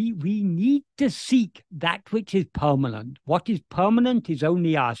we need to seek that which is permanent. What is permanent is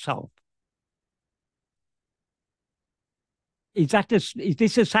only ourself. Is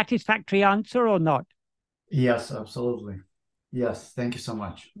this a satisfactory answer or not? Yes, absolutely. Yes, thank you so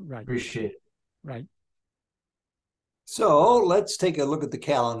much. Right. Appreciate it. Right. So let's take a look at the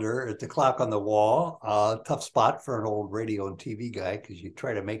calendar, at the clock on the wall. Tough spot for an old radio and TV guy because you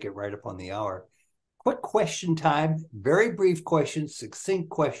try to make it right up on the hour. Quick question time, very brief question, succinct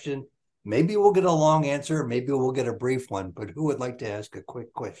question. Maybe we'll get a long answer, maybe we'll get a brief one, but who would like to ask a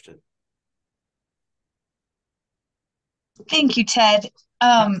quick question? Thank you, Ted.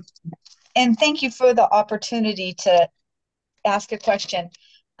 And thank you for the opportunity to ask a question.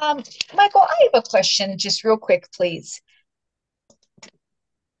 Michael, I have a question, just real quick, please.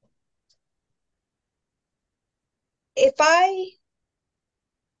 If I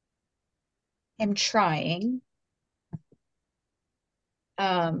am trying,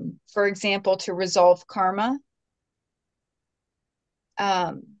 for example, to resolve karma,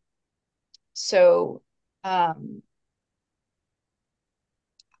 I'm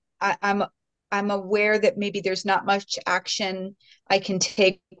aware that maybe there's not much action I can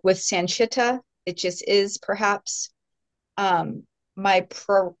take with sanchita. It just is perhaps my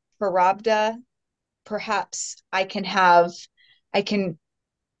prarabdha. Perhaps I can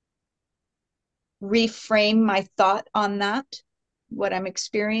reframe my thought on that, what I'm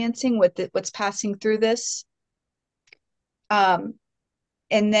experiencing, what's passing through this. And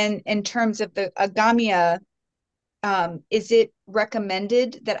then in terms of the agamya, is it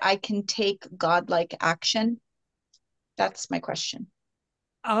recommended that I can take godlike action? That's my question.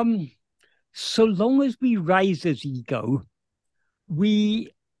 So long as we rise as ego, we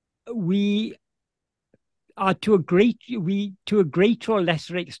are to a greater or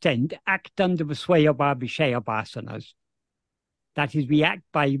lesser extent act under the sway of our Vishaya vasanas. That is, we act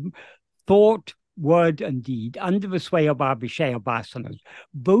by thought, word, and deed under the sway of our Vishaya vasanas.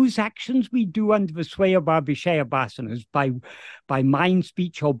 Those actions we do under the sway of our Vishaya vasanas by mind,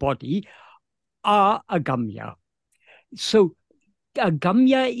 speech, or body are agamya. So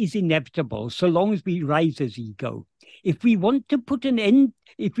agamya is inevitable so long as we rise as ego. If we want to put an end,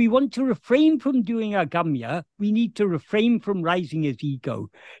 if we want to refrain from doing agamya, we need to refrain from rising as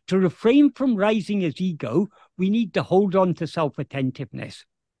ego. To refrain from rising as ego, we need to hold on to self-attentiveness.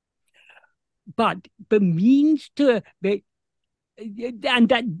 But the means to, and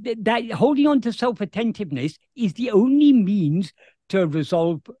that holding on to self-attentiveness is the only means to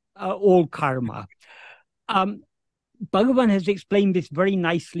resolve all karma. Bhagavan has explained this very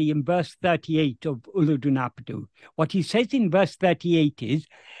nicely in verse 38 of Uludunapadu. What he says in verse 38 is,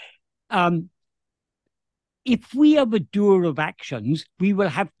 if we are the doer of actions, we will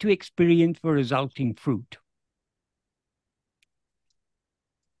have to experience the resulting fruit.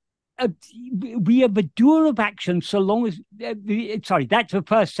 We are the doer of action so long as, sorry, that's the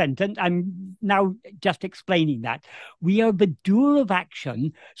first sentence. I'm now just explaining that. We are the doer of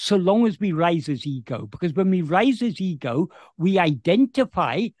action so long as we rise as ego, because when we rise as ego, we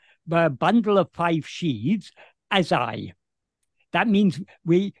identify the bundle of 5 sheaths as I. That means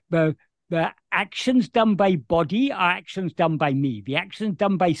the actions done by body are actions done by me. The actions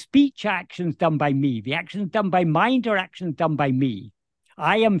done by speech are actions done by me. The actions done by mind are actions done by me.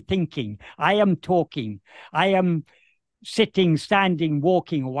 I am thinking, I am talking, I am sitting, standing,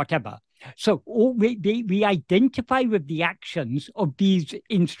 walking, or whatever. So we identify with the actions of these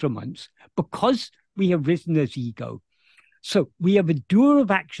instruments because we have risen as ego. So we have a doer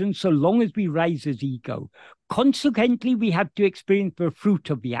of action so long as we rise as ego. Consequently, we have to experience the fruit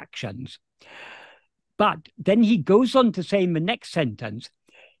of the actions. But then he goes on to say in the next sentence,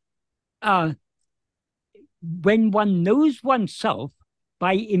 when one knows oneself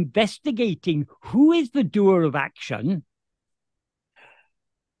by investigating who is the doer of action,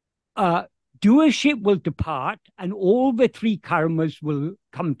 doership will depart and all the three karmas will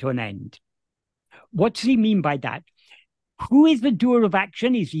come to an end. What does he mean by that? Who is the doer of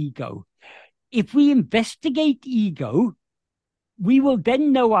action is ego. If we investigate ego, we will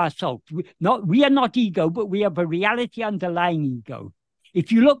then know ourselves. We are not ego, but we have a reality underlying ego.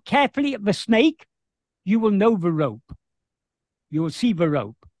 If you look carefully at the snake, you will know the rope. You will see the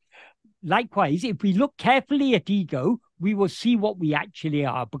rope. Likewise, if we look carefully at ego, we will see what we actually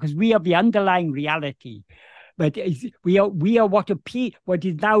are, because we are the underlying reality. But we are what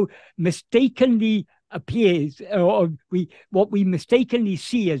is now mistakenly appears, or what we mistakenly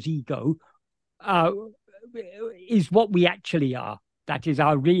see as ego, is what we actually are. That is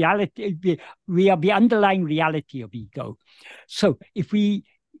our reality. We are the underlying reality of ego. So if we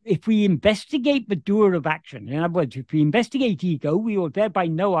investigate the doer of action, in other words, if we investigate ego, we will thereby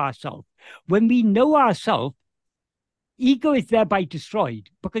know ourselves. When we know ourselves, ego is thereby destroyed,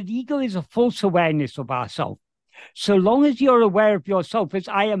 because ego is a false awareness of ourself. So long as you're aware of yourself as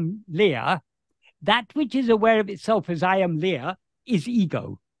I am Leah, that which is aware of itself as I am Leah is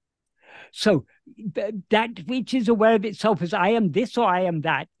ego. So that which is aware of itself as I am this or I am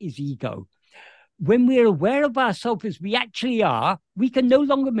that is ego. When we're aware of ourselves as we actually are, we can no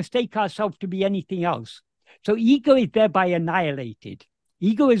longer mistake ourselves to be anything else. So ego is thereby annihilated.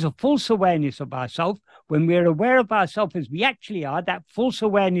 Ego is a false awareness of ourselves. When we're aware of ourselves as we actually are, that false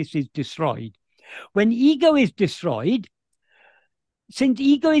awareness is destroyed. When ego is destroyed, since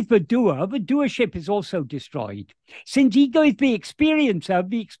ego is the doership is also destroyed. Since ego is the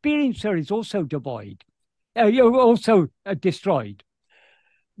experiencer is also devoid. You're also destroyed.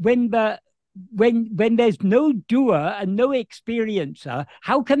 When there's no doer and no experiencer,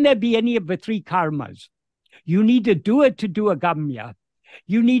 how can there be any of the three karmas? You need a doer to do agamya.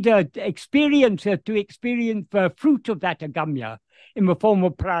 You need an experiencer to experience the fruit of that agamya in the form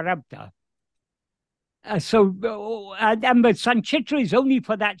of prarabdha. And the sanchitra is only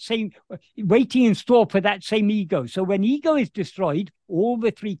for that same, waiting in store for that same ego. So when ego is destroyed, all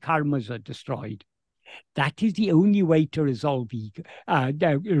the three karmas are destroyed. That is the only way to resolve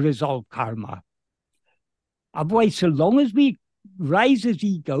karma. Otherwise, so long as we rise as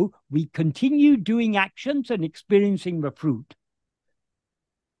ego, we continue doing actions and experiencing the fruit.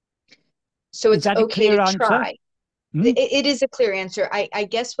 So it's okay to try. It is a clear answer. I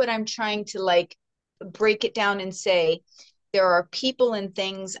guess what I'm trying to break it down and say, there are people and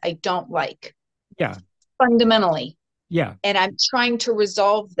things I don't like. Yeah. Fundamentally. Yeah. And I'm trying to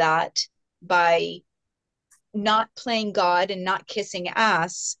resolve that by not playing God and not kissing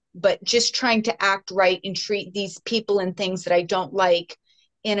ass, but just trying to act right and treat these people and things that I don't like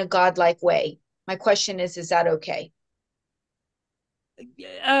in a godlike way. My question is that okay?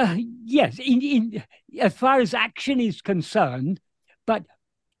 Yes, as far as action is concerned, but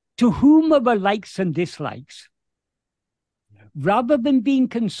to whom are the likes and dislikes? Rather than being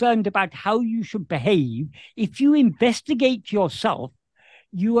concerned about how you should behave, if you investigate yourself,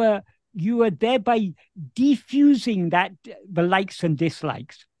 you are thereby diffusing the likes and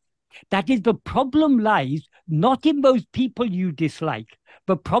dislikes. That is, the problem lies not in those people you dislike.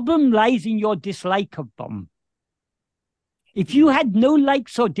 The problem lies in your dislike of them. If you had no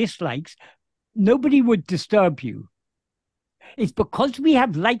likes or dislikes, nobody would disturb you. It's because we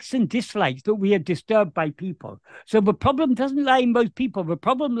have likes and dislikes that we are disturbed by people. So the problem doesn't lie in those people. The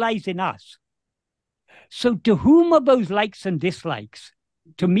problem lies in us. So to whom are those likes and dislikes?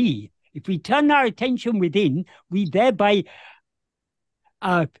 To me. If we turn our attention within, we thereby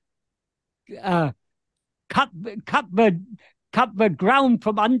cut the ground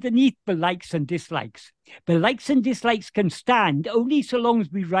from underneath the likes and dislikes. The likes and dislikes can stand only so long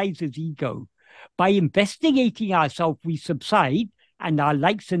as we rise as ego. By investigating ourselves, we subside, and our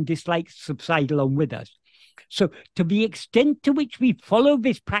likes and dislikes subside along with us. So to the extent to which we follow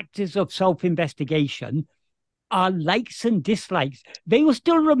this practice of self-investigation, our likes and dislikes, they will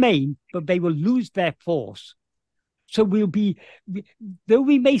still remain, but they will lose their force. So though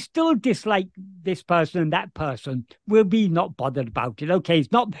we may still dislike this person and that person, we'll be not bothered about it. Okay,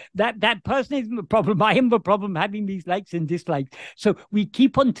 it's not that person isn't the problem. I am the problem having these likes and dislikes. So we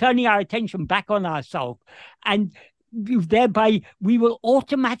keep on turning our attention back on ourselves, and thereby we will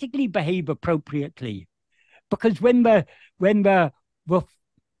automatically behave appropriately. Because when the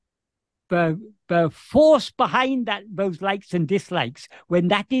the force behind those likes and dislikes, when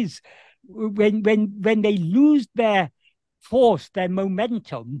they lose their force, their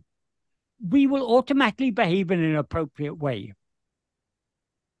momentum, we will automatically behave in an appropriate way.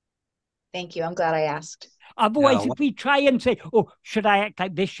 Thank you. I'm glad I asked. Otherwise, if we try and say, oh, should I act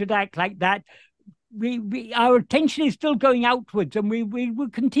like this? Should I act like that? Our attention is still going outwards, and we will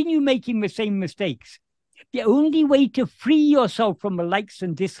continue making the same mistakes. The only way to free yourself from the likes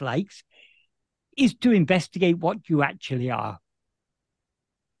and dislikes is to investigate what you actually are.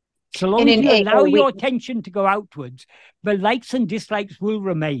 So long as you allow your attention to go outwards, the likes and dislikes will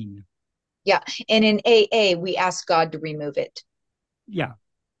remain. Yeah. And in AA, we ask God to remove it. Yeah.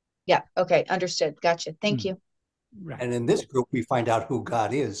 Yeah. Okay. Understood. Gotcha. Thank you. Right. And in this group, we find out who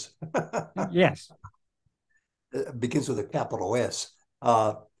God is. Yes. It begins with a capital S.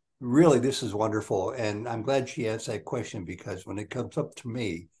 Really, this is wonderful. And I'm glad she asked that question, because when it comes up to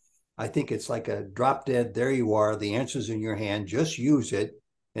me, I think it's like a drop dead. There you are. The answer's in your hand. Just use it.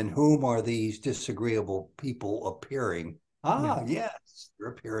 In whom are these disagreeable people appearing? Yes, they're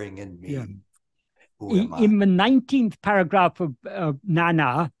appearing in me. Yeah. Who am I? In the 19th paragraph of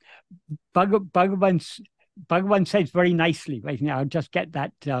Nana, Bhagavan says very nicely, right now, I'll just get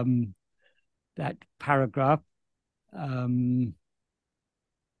that that paragraph.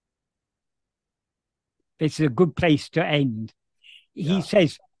 This is a good place to end. He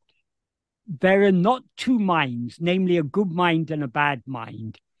says, there are not two minds, namely a good mind and a bad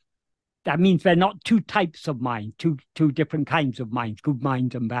mind. That means there are not two types of mind, two different kinds of minds, good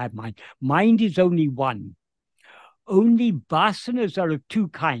mind and bad mind. Mind is only one. Only vasanas are of two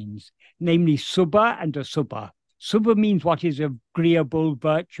kinds, namely subha and asubha. Subha means what is agreeable,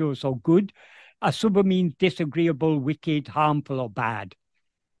 virtuous, or good. Asubha means disagreeable, wicked, harmful, or bad.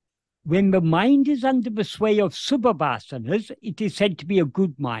 When the mind is under the sway of subha vasanas, it is said to be a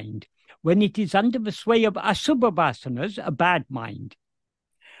good mind. When it is under the sway of asubha vasanas, a bad mind.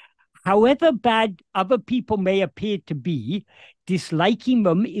 However bad other people may appear to be, disliking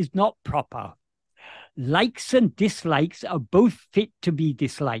them is not proper. Likes and dislikes are both fit to be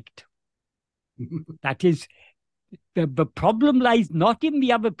disliked. That is, the problem lies not in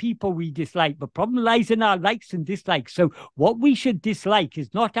the other people we dislike. The problem lies in our likes and dislikes. So what we should dislike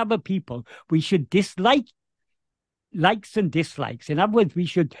is not other people. We should dislike likes and dislikes. In other words, we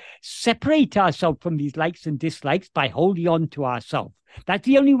should separate ourselves from these likes and dislikes by holding on to ourselves. That's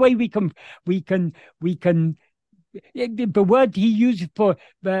the only way we can. The word he uses for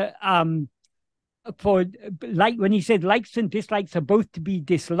like, when he said likes and dislikes are both to be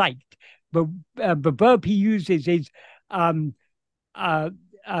disliked, but the verb he uses is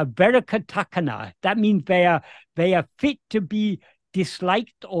verakatakana. That means they are fit to be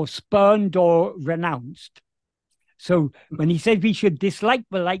disliked or spurned or renounced. So when he says we should dislike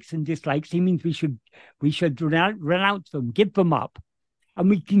the likes and dislikes, he means we should renounce them, give them up. And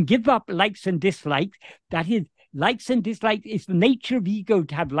we can give up likes and dislikes. That is, likes and dislikes, it's the nature of ego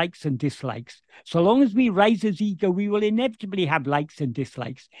to have likes and dislikes. So long as we rise as ego, we will inevitably have likes and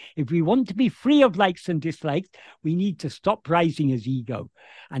dislikes. If we want to be free of likes and dislikes, we need to stop rising as ego.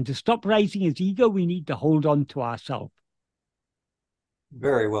 And to stop rising as ego, we need to hold on to ourselves.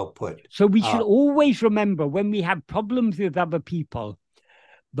 Very well put. So we should always remember, when we have problems with other people,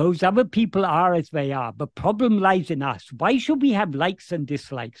 those other people are as they are. The problem lies in us. Why should we have likes and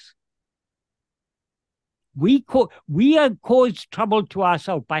dislikes? We have caused trouble to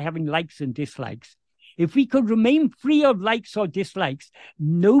ourselves by having likes and dislikes. If we could remain free of likes or dislikes,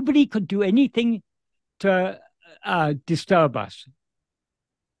 nobody could do anything to disturb us.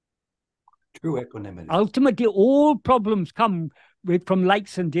 True equanimity. Ultimately, all problems come from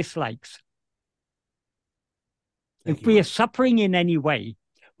likes and dislikes. If we are suffering in any way,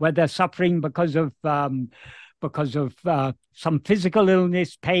 whether suffering because of some physical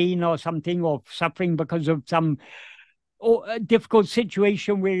illness, pain, or something, or suffering because of some a difficult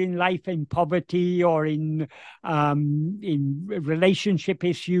situation we're in life, in poverty, or in relationship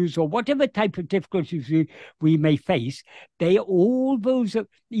issues, or whatever type of difficulties we may face, all those,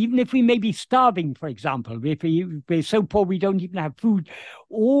 even if we may be starving, for example, if we're so poor we don't even have food,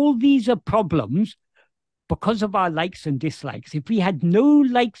 all these are problems because of our likes and dislikes. If we had no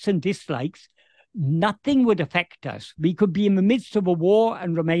likes and dislikes, nothing would affect us. We could be in the midst of a war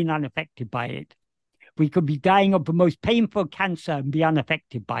and remain unaffected by it. We could be dying of the most painful cancer and be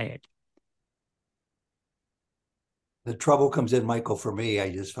unaffected by it. The trouble comes in, Michael, for me.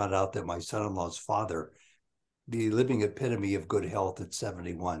 I just found out that my son-in-law's father, the living epitome of good health at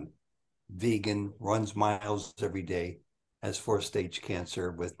 71, vegan, runs miles every day, has 4-stage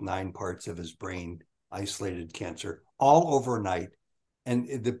cancer with 9 parts of his brain isolated cancer, all overnight.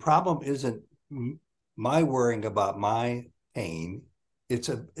 And the problem isn't my worrying about my pain. It's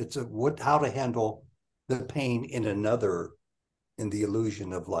how to handle the pain in another, in the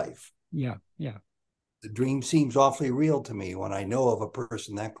illusion of life. Yeah, yeah. The dream seems awfully real to me when I know of a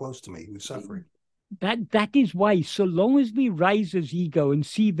person that close to me who's suffering. That is why, so long as we rise as ego and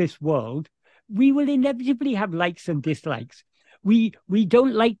see this world, we will inevitably have likes and dislikes. We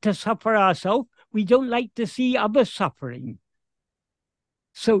don't like to suffer ourselves. We don't like to see others suffering.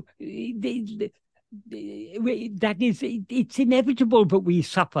 So that is, it's inevitable that we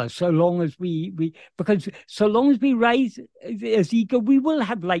suffer so long as because so long as we rise as ego, we will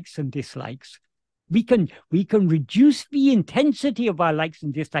have likes and dislikes. We can reduce the intensity of our likes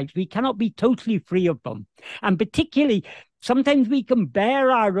and dislikes. We cannot be totally free of them. And particularly, sometimes we can bear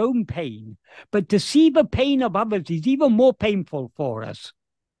our own pain, but to see the pain of others is even more painful for us.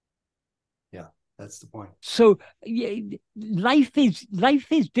 Yeah, that's the point. So life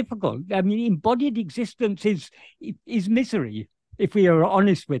is difficult. I mean, embodied existence is misery, if we are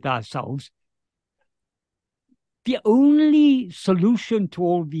honest with ourselves. The only solution to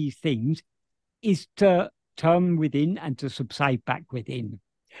all these things is to turn within and to subside back within.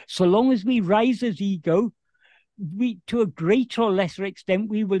 So long as we rise as ego, to a greater or lesser extent,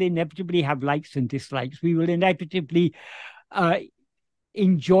 we will inevitably have likes and dislikes. We will inevitably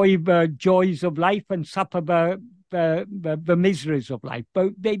enjoy the joys of life and suffer the miseries of life.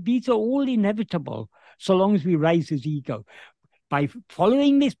 But these are all inevitable so long as we rise as ego. By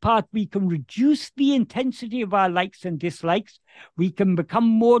following this path, we can reduce the intensity of our likes and dislikes. We can become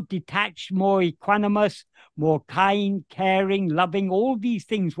more detached, more equanimous, more kind, caring, loving. All these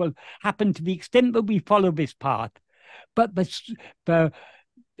things will happen to the extent that we follow this path. But the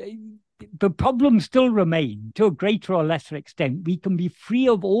problems still remain to a greater or lesser extent. We can be free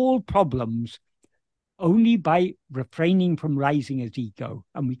of all problems only by refraining from rising as ego.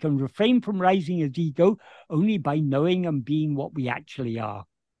 And we can refrain from rising as ego only by knowing and being what we actually are.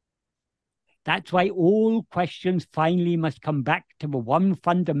 That's why all questions finally must come back to the one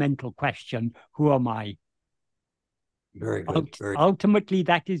fundamental question: who am I? Very good. Ultimately,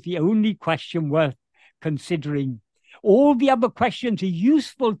 that is the only question worth considering. All the other questions are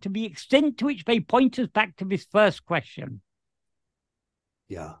useful to the extent to which they point us back to this first question.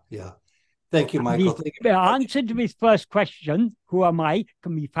 Yeah, yeah. Thank you, Michael. The answer to this first question, who am I,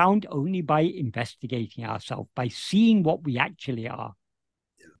 can be found only by investigating ourselves, by seeing what we actually are.